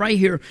let's stop right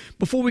here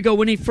before we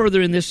go any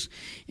further in this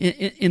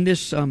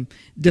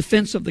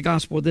defense of the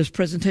gospel, this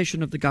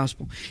presentation of the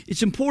gospel.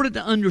 It's important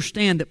to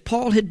understand that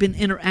Paul had been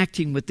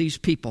interacting with these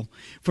people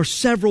for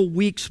several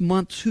weeks,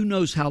 months, who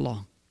knows how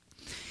long.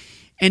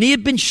 And he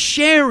had been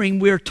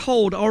sharing,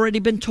 already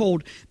been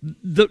told,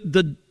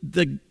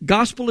 the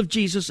gospel of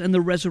Jesus and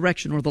the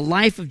resurrection, or the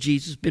life of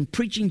Jesus, been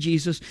preaching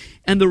Jesus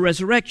and the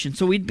resurrection.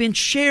 So he'd been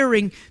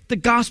sharing the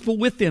gospel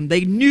with them.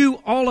 They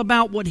knew all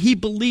about what he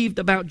believed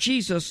about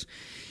Jesus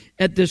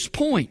at this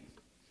point.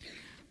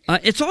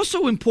 It's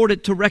also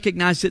important to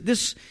recognize that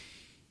this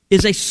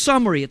is a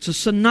summary. It's a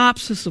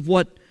synopsis of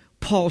what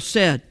Paul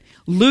said.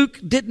 Luke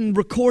didn't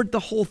record the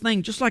whole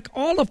thing, just like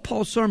all of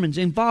Paul's sermons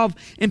involved,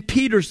 and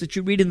Peter's that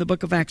you read in the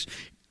book of Acts,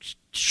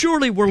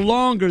 surely were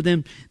longer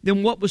than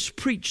what was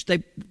preached.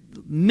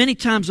 Many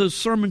times those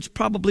sermons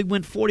probably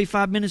went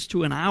 45 minutes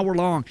to an hour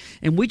long,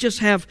 and we just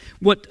have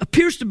what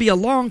appears to be a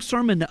long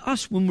sermon to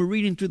us when we're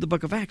reading through the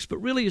book of Acts, but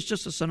really it's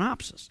just a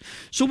synopsis.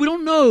 So we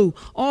don't know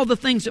all the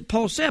things that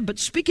Paul said, but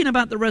speaking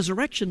about the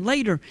resurrection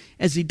later,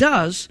 as he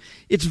does,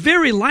 it's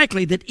very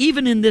likely that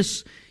even in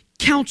this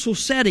council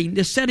setting,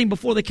 this setting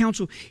before the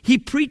council, he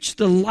preached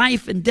the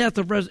life and death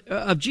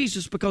of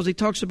Jesus, because he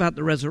talks about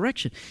the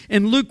resurrection.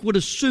 And Luke would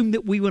assume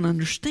that we would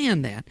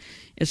understand that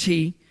as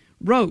he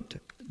wrote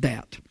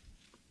that.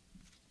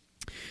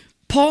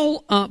 Paul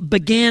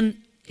began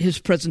his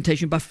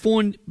presentation by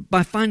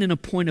finding a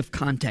point of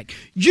contact.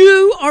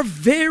 You are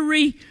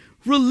very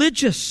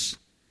religious.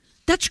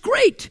 That's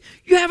great.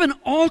 You have an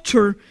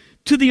altar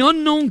to the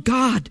unknown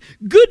God.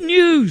 Good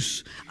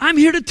news. I'm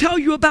here to tell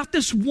you about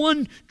this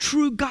one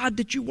true God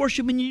that you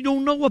worship and you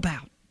don't know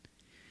about.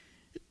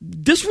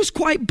 This was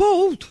quite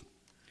bold.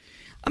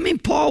 I mean,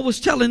 Paul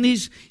was telling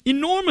these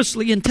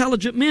enormously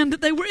intelligent men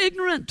that they were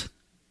ignorant.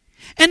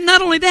 And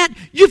not only that,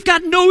 you've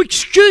got no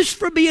excuse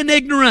for being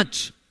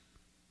ignorant.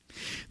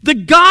 The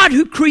God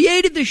who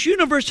created this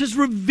universe has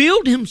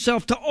revealed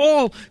himself to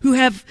all who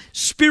have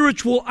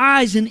spiritual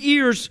eyes and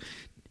ears.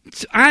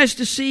 Eyes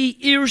to see,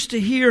 ears to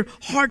hear,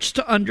 hearts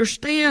to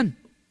understand.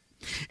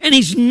 And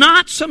he's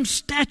not some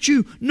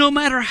statue, no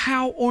matter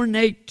how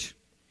ornate.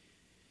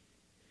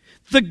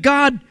 The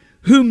God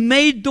who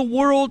made the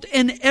world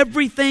and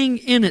everything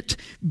in it,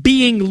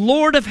 being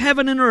Lord of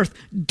heaven and earth,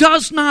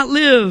 does not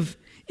live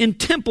in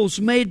temples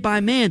made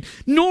by man,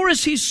 nor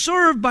is he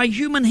served by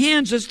human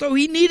hands as though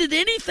he needed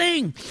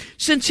anything,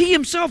 since he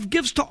himself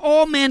gives to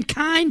all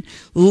mankind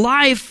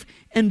life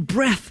and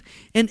breath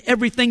and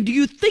everything. Do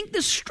you think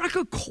this struck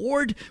a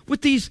chord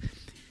with these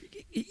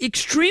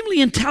extremely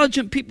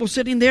intelligent people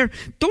sitting there?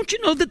 Don't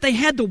you know that they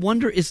had to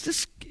wonder, is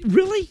this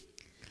really?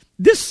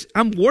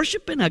 I'm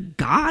worshiping a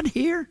God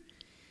here?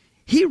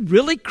 He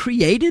really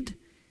created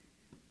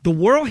the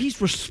world?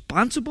 He's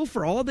responsible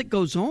for all that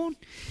goes on?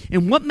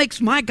 And what makes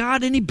my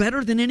God any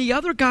better than any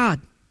other God?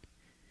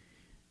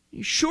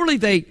 Surely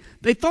they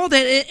thought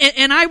that,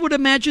 and I would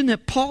imagine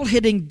that Paul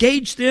had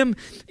engaged them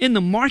in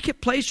the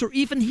marketplace, or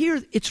even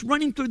here, it's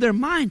running through their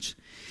minds.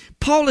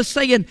 Paul is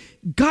saying,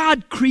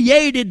 God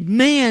created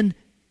man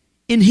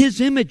in his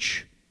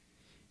image.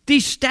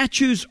 These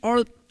statues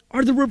are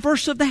the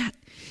reverse of that.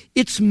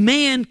 It's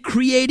man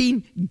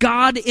creating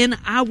God in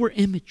our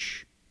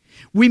image.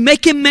 We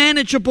make him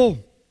manageable.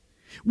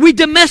 We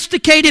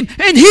domesticate him,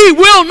 and he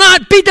will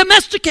not be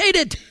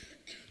domesticated.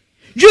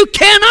 You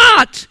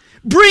cannot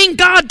bring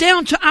God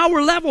down to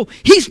our level.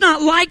 He's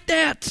not like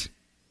that.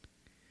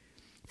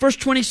 Verse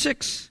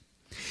 26.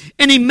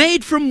 And he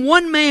made from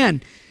one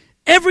man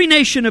every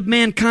nation of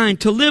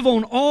mankind to live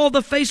on all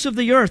the face of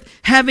the earth,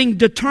 having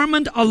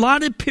determined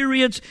allotted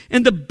periods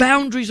and the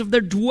boundaries of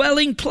their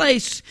dwelling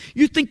place.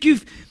 You think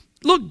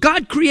look,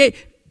 God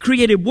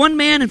created one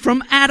man, and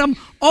from Adam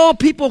all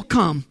people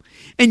come.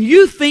 And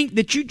you think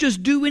that you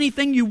just do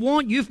anything you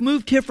want? You've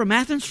moved here from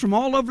Athens, from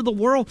all over the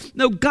world?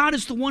 No, God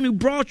is the one who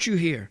brought you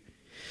here.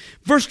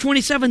 Verse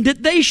 27,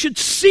 that they should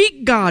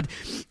seek God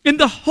in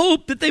the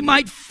hope that they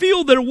might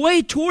feel their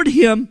way toward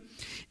him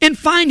and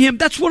find him.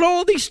 That's what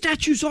all these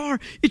statues are.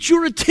 It's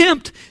your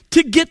attempt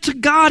to get to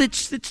God.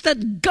 It's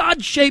that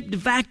God-shaped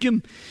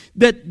vacuum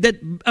that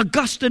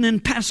Augustine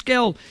and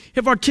Pascal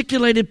have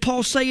articulated.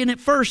 Paul saying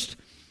it first.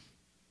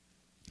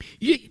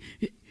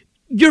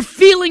 You're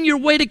feeling your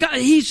way to God.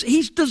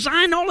 He's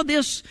designed all of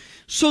this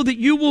so that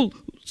you will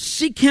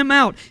seek Him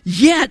out.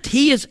 Yet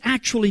He is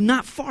actually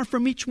not far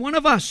from each one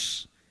of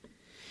us.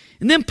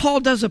 And then Paul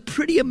does a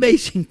pretty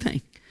amazing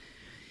thing.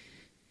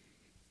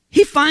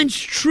 He finds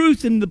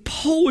truth in the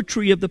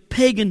poetry of the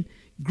pagan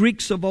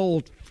Greeks of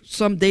old,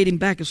 some dating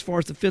back as far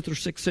as the 5th or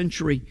 6th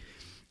century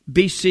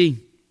BC.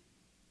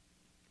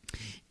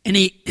 And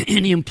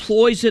he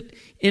employs it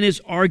in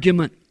his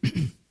argument.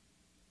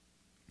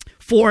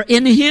 For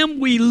in Him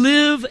we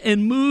live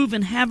and move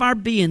and have our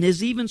being,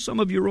 as even some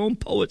of your own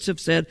poets have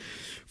said,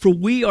 for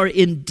we are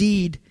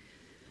indeed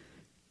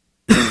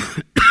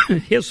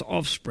His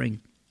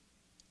offspring.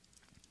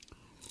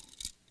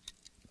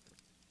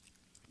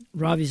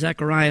 Ravi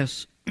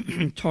Zacharias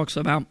talks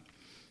about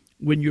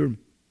when you're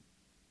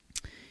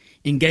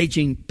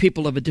engaging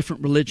people of a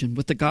different religion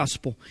with the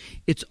gospel,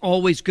 it's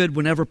always good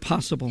whenever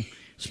possible,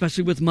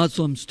 especially with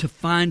Muslims, to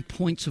find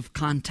points of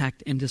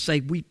contact and to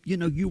say,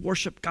 you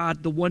worship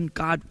God, the one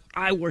God,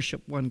 I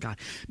worship one God.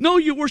 No,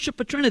 you worship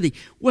a Trinity.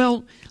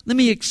 Well, let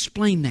me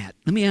explain that.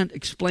 Let me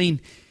explain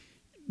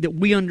that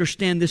we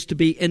understand this to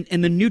be,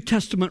 and the New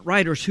Testament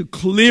writers who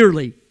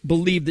clearly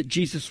believe that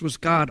Jesus was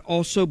God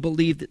also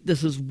believe that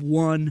this is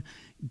one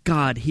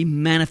God. He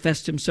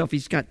manifests Himself.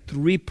 He's got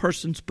 3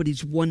 persons, but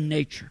He's one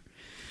nature.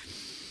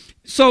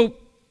 So,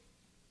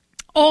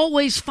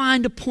 always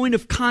find a point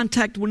of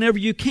contact whenever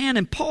you can,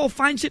 and Paul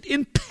finds it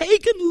in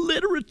pagan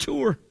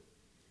literature.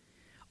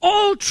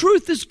 All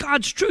truth is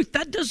God's truth.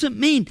 That doesn't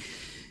mean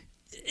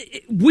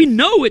we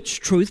know it's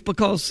truth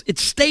because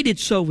it's stated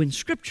so in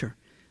Scripture.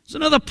 There's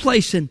another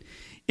place in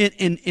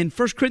 1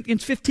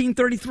 Corinthians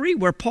 15:33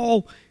 where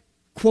Paul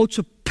quotes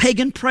a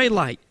pagan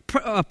playwright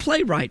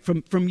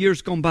from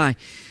years gone by,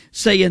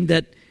 saying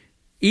that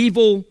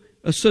evil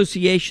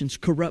associations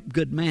corrupt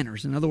good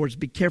manners. In other words,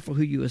 be careful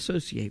who you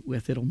associate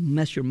with. It'll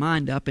mess your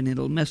mind up and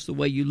it'll mess the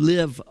way you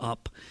live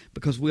up,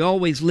 because we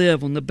always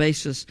live on the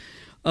basis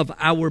of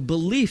our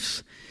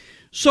beliefs.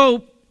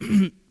 So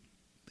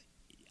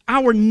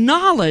our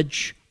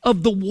knowledge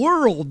of the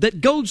world that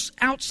goes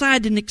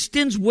outside and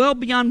extends well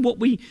beyond what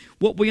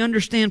we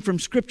understand from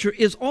Scripture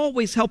is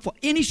always helpful.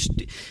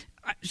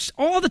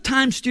 All the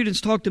time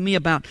students talk to me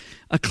about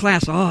a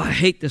class, I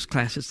hate this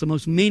class, it's the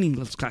most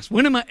meaningless class.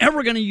 When am I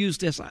ever going to use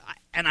this?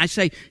 And I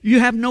say, you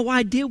have no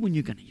idea when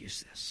you're going to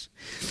use this.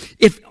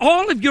 If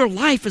all of your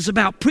life is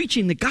about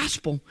preaching the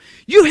gospel,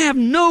 you have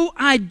no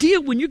idea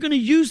when you're going to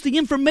use the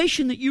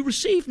information that you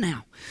receive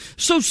now.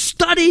 So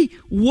study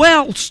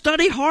well,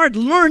 study hard,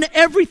 learn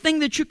everything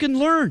that you can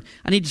learn.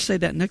 I need to say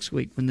that next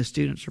week when the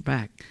students are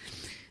back,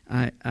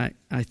 I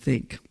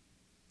think.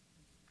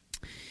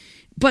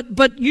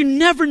 But you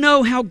never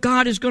know how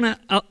God is going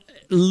to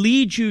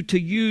lead you to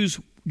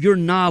use your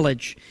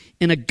knowledge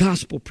in a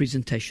gospel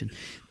presentation.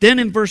 Then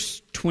in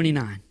verse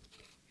 29,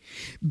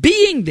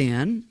 being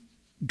then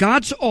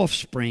God's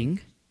offspring,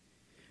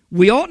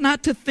 we ought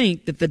not to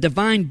think that the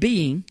divine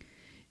being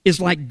is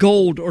like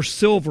gold or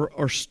silver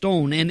or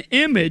stone, an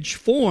image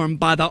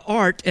formed by the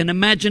art and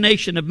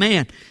imagination of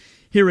man.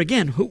 Here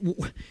again, who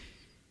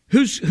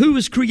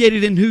is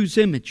created in whose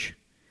image?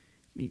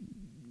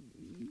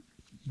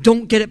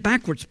 Don't get it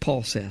backwards,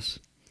 Paul says.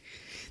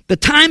 The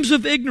times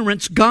of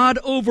ignorance God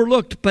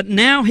overlooked, but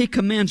now He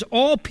commands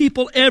all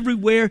people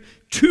everywhere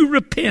to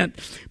repent,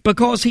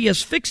 because He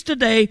has fixed a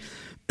day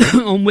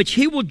on which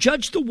He will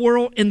judge the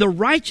world in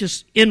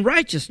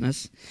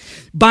righteousness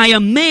by a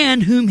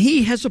man whom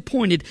He has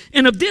appointed.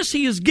 And of this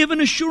He has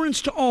given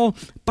assurance to all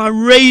by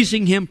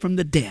raising Him from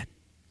the dead.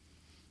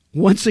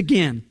 Once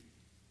again,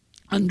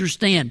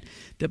 understand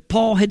that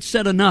Paul had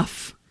said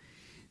enough,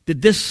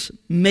 that this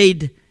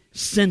made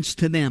sense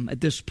to them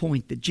at this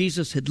point, that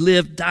Jesus had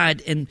lived,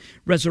 died, and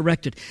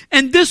resurrected.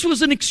 And this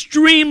was an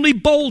extremely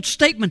bold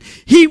statement.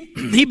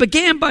 He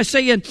began by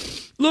saying,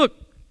 look,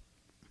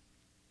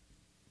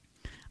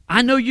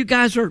 I know you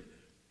guys are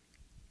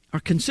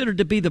considered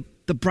to be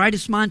the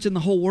brightest minds in the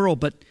whole world,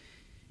 but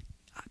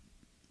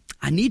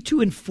I need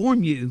to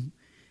inform you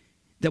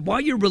that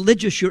while you're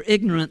religious, you're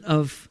ignorant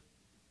of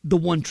the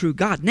one true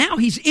God. Now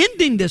he's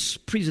ending this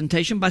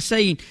presentation by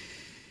saying,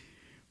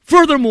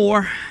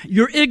 furthermore,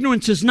 your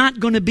ignorance is not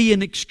going to be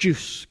an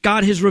excuse.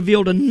 God has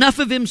revealed enough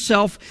of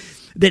Himself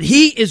that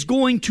He is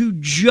going to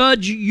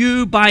judge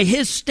you by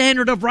His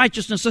standard of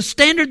righteousness, a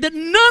standard that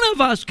none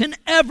of us can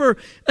ever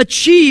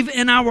achieve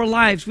in our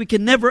lives. We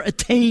can never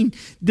attain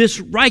this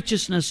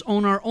righteousness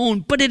on our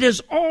own, but it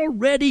has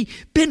already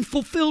been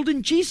fulfilled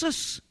in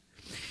Jesus,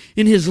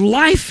 in His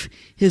life,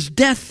 His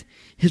death,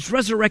 His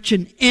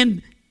resurrection.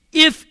 And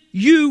if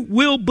you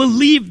will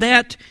believe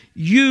that,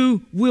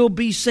 you will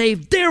be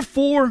saved.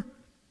 Therefore,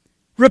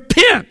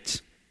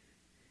 repent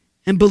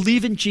and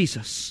believe in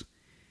Jesus.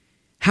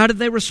 How did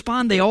they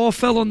respond? They all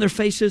fell on their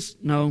faces?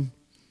 No.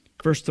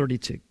 Verse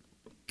 32.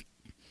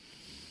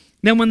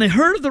 Now when they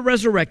heard of the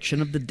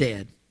resurrection of the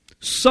dead,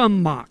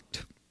 some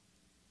mocked,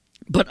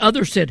 but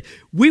others said,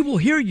 we will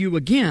hear you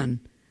again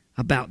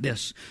about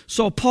this.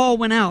 So Paul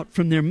went out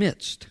from their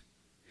midst.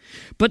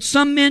 But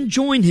some men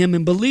joined him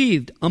and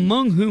believed,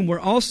 among whom were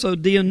also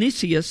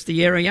Dionysius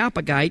the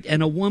Areopagite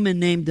and a woman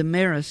named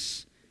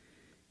Damaris,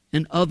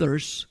 and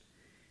others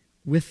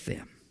with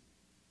them.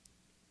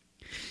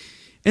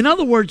 In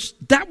other words,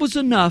 that was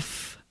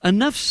enough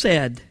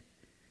said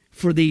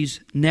for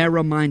these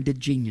narrow-minded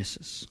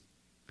geniuses.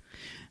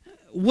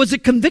 Was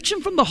it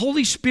conviction from the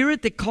Holy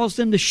Spirit that caused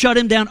them to shut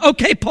him down?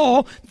 Okay,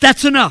 Paul,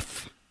 that's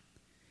enough.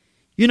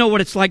 You know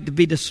what it's like to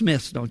be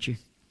dismissed, don't you?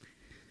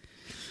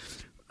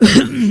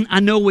 I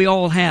know we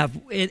all have.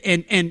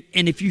 And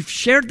if you've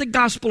shared the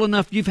gospel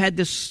enough, you've had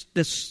this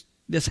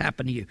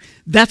happen to you.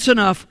 That's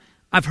enough.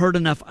 I've heard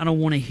enough. I don't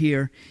want to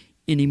hear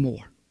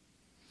anymore.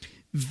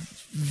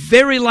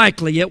 Very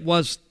likely it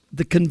was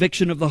the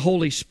conviction of the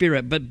Holy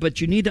Spirit. But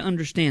you need to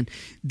understand,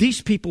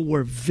 these people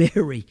were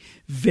very,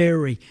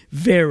 very,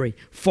 very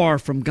far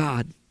from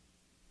God.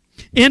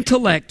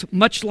 Intellect,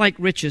 much like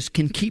riches,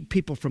 can keep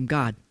people from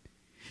God.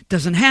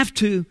 Doesn't have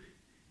to,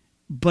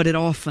 but it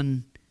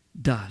often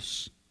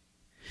does.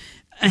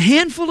 A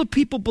handful of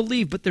people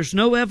believe, but there's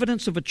no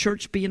evidence of a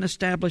church being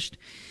established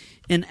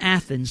in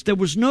Athens. There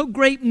was no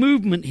great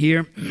movement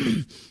here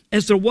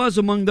as there was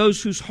among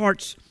those whose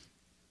hearts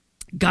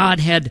God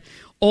had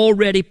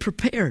already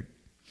prepared.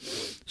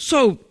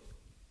 So,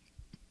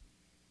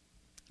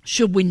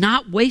 should we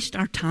not waste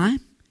our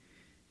time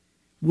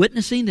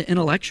witnessing to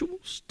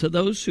intellectuals, to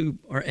those who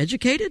are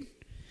educated?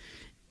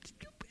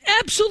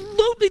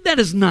 Absolutely, that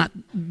is not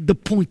the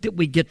point that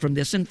we get from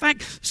this. In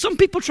fact, some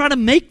people try to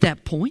make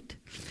that point.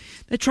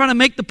 They try to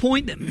make the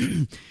point that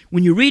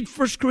when you read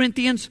 1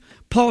 Corinthians,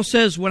 Paul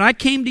says, when I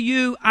came to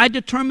you, I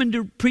determined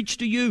to preach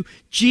to you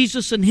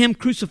Jesus and Him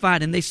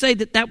crucified. And they say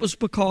that was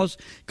because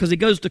he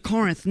goes to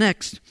Corinth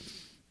next,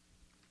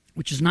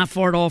 which is not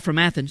far at all from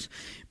Athens.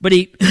 But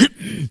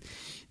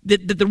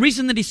the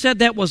reason that he said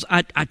that was,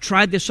 I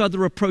tried this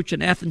other approach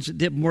in Athens, it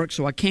didn't work,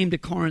 so I came to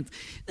Corinth.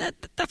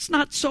 That's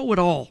not so at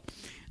all.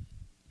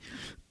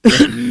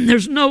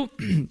 There's no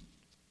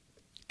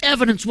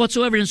evidence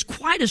whatsoever. And it's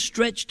quite a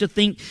stretch to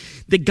think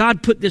that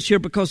God put this here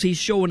because He's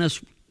showing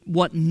us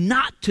what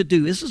not to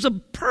do. This is a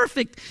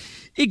perfect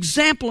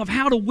example of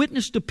how to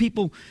witness to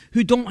people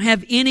who don't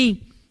have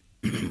any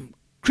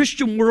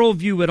Christian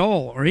worldview at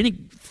all, or any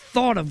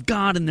thought of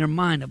God in their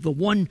mind, of the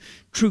one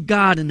true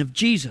God and of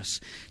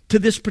Jesus, to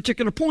this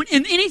particular point.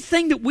 And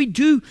anything that we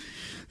do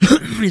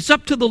is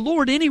up to the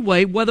Lord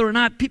anyway, whether or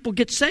not people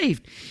get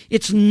saved.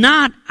 It's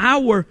not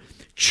our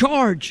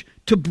charge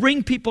to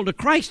bring people to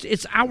Christ.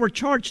 It's our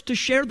charge to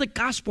share the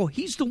gospel.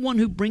 He's the one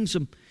who brings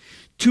them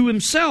to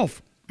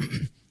Himself.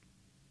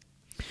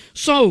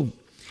 So,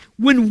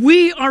 when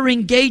we are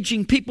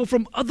engaging people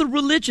from other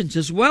religions,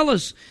 as well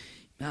as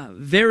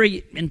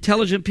very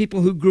intelligent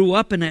people who grew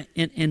up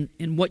in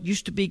what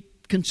used to be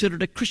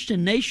considered a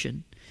Christian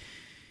nation,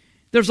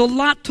 there's a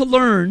lot to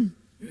learn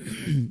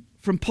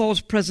from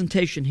Paul's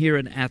presentation here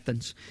in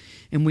Athens,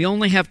 and we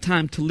only have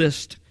time to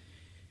list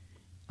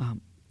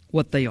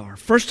what they are.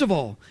 First of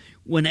all,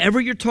 whenever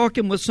you're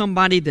talking with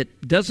somebody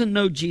that doesn't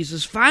know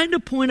Jesus, find a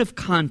point of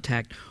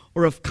contact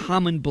or of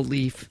common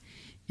belief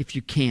if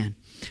you can.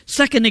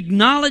 Second,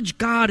 acknowledge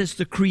God as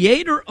the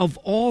creator of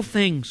all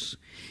things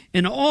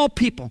and all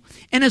people,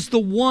 and as the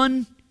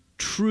one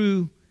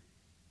true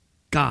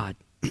God.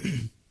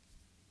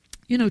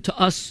 You know, to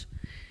us,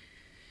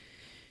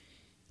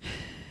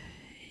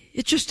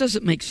 it just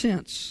doesn't make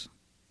sense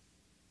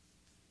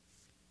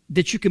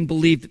that you can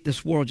believe that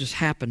this world just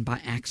happened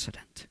by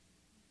accident.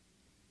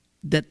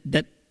 That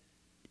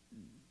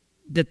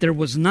there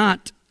was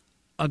not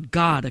a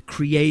God, a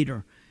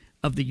creator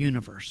of the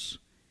universe.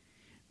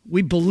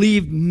 We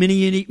believed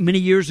many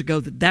years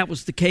ago that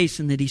was the case,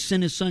 and that He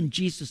sent His Son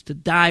Jesus to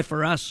die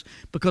for us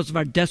because of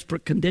our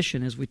desperate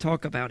condition, as we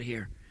talk about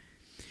here.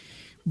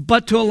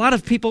 But to a lot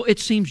of people, it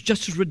seems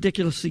just as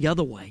ridiculous the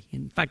other way.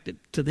 In fact,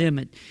 to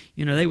them,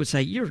 they would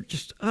say, "You're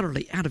just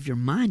utterly out of your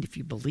mind if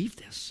you believe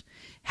this.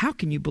 How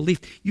can you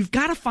believe?" You've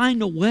got to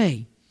find a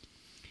way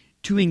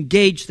to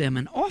engage them,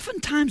 and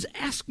oftentimes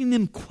asking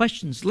them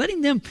questions,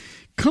 letting them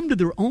come to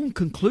their own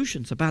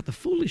conclusions about the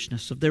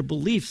foolishness of their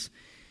beliefs.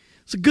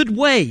 It's a good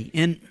way.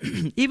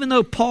 And even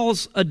though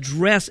Paul's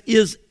address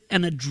is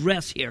an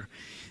address here,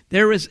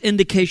 there is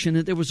indication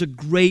that there was a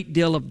great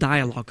deal of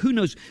dialogue. Who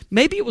knows?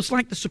 Maybe it was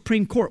like the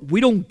Supreme Court. We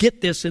don't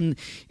get this in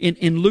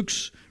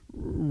Luke's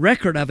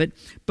record of it,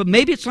 but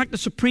maybe it's like the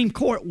Supreme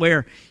Court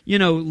where,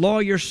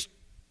 lawyers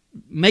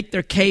make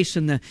their case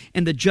and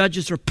the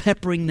judges are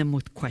peppering them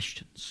with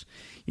questions.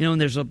 And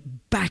there's a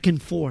back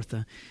and forth,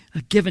 a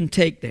give and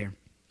take there.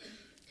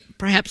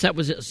 Perhaps that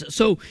was it.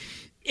 So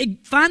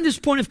find this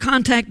point of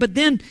contact, but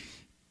then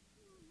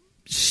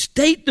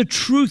state the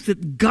truth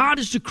that God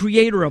is the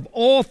creator of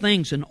all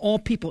things and all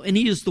people, and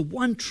He is the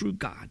one true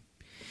God.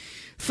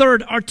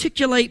 Third,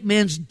 articulate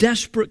man's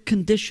desperate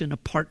condition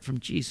apart from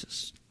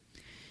Jesus.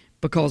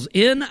 Because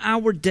in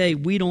our day,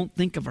 we don't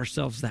think of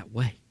ourselves that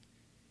way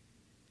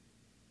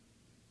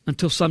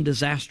until some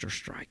disaster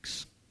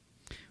strikes.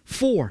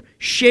 4,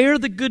 share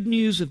the good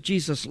news of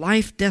Jesus'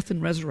 life, death,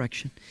 and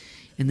resurrection.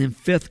 And then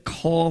 5th,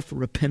 call for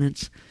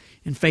repentance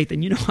in faith.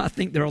 And I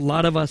think there are a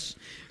lot of us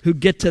who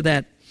get to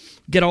that,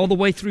 get all the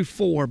way through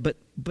 4, but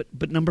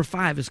number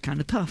 5 is kind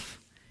of tough.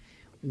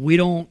 We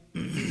don't,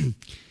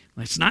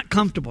 it's not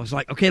comfortable. It's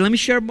like, okay, let me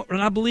share what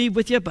I believe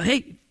with you, but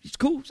hey, it's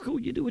cool.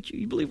 You do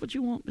you believe what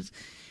you want.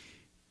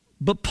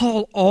 But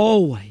Paul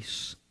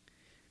always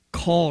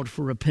called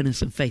for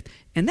repentance and faith.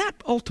 And that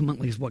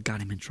ultimately is what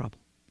got him in trouble.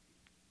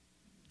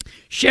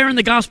 Sharing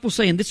the gospel,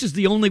 saying this is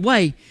the only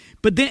way,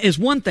 but then is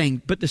one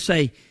thing, but to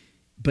say,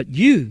 but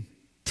you,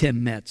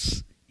 Tim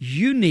Metz,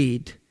 you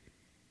need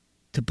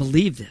to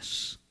believe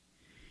this.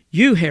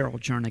 You,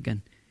 Harold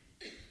Jernigan,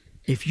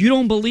 if you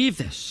don't believe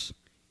this,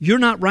 you're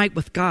not right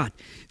with God.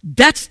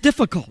 That's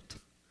difficult.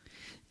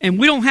 And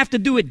we don't have to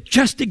do it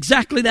just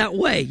exactly that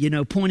way,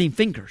 pointing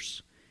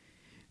fingers.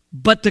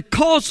 But to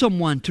call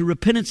someone to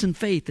repentance and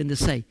faith and to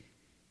say,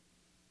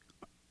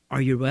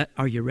 are you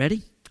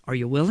ready? Are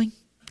you willing?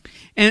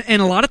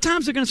 And a lot of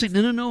times they're going to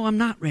say, no, I'm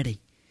not ready.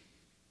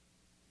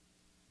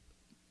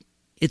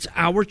 It's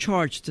our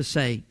charge to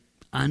say,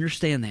 I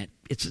understand that.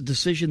 It's a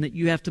decision that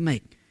you have to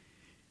make.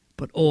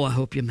 But I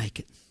hope you make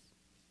it.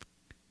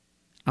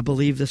 I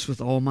believe this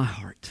with all my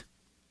heart.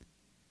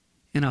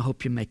 And I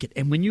hope you make it.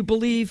 And when you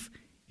believe,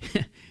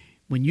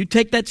 when you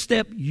take that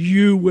step,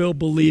 you will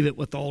believe it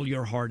with all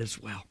your heart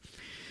as well.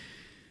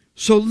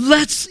 So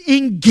let's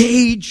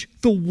engage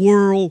the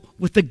world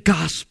with the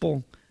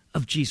gospel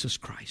of Jesus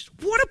Christ.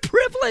 What a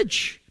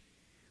privilege.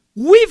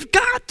 We've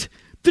got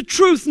the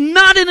truth,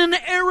 not in an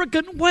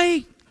arrogant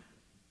way.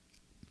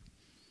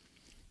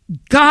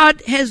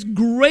 God has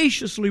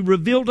graciously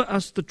revealed to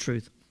us the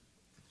truth.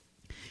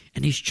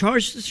 And He's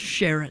charged us to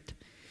share it.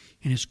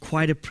 And it's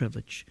quite a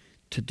privilege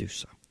to do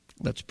so.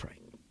 Let's pray.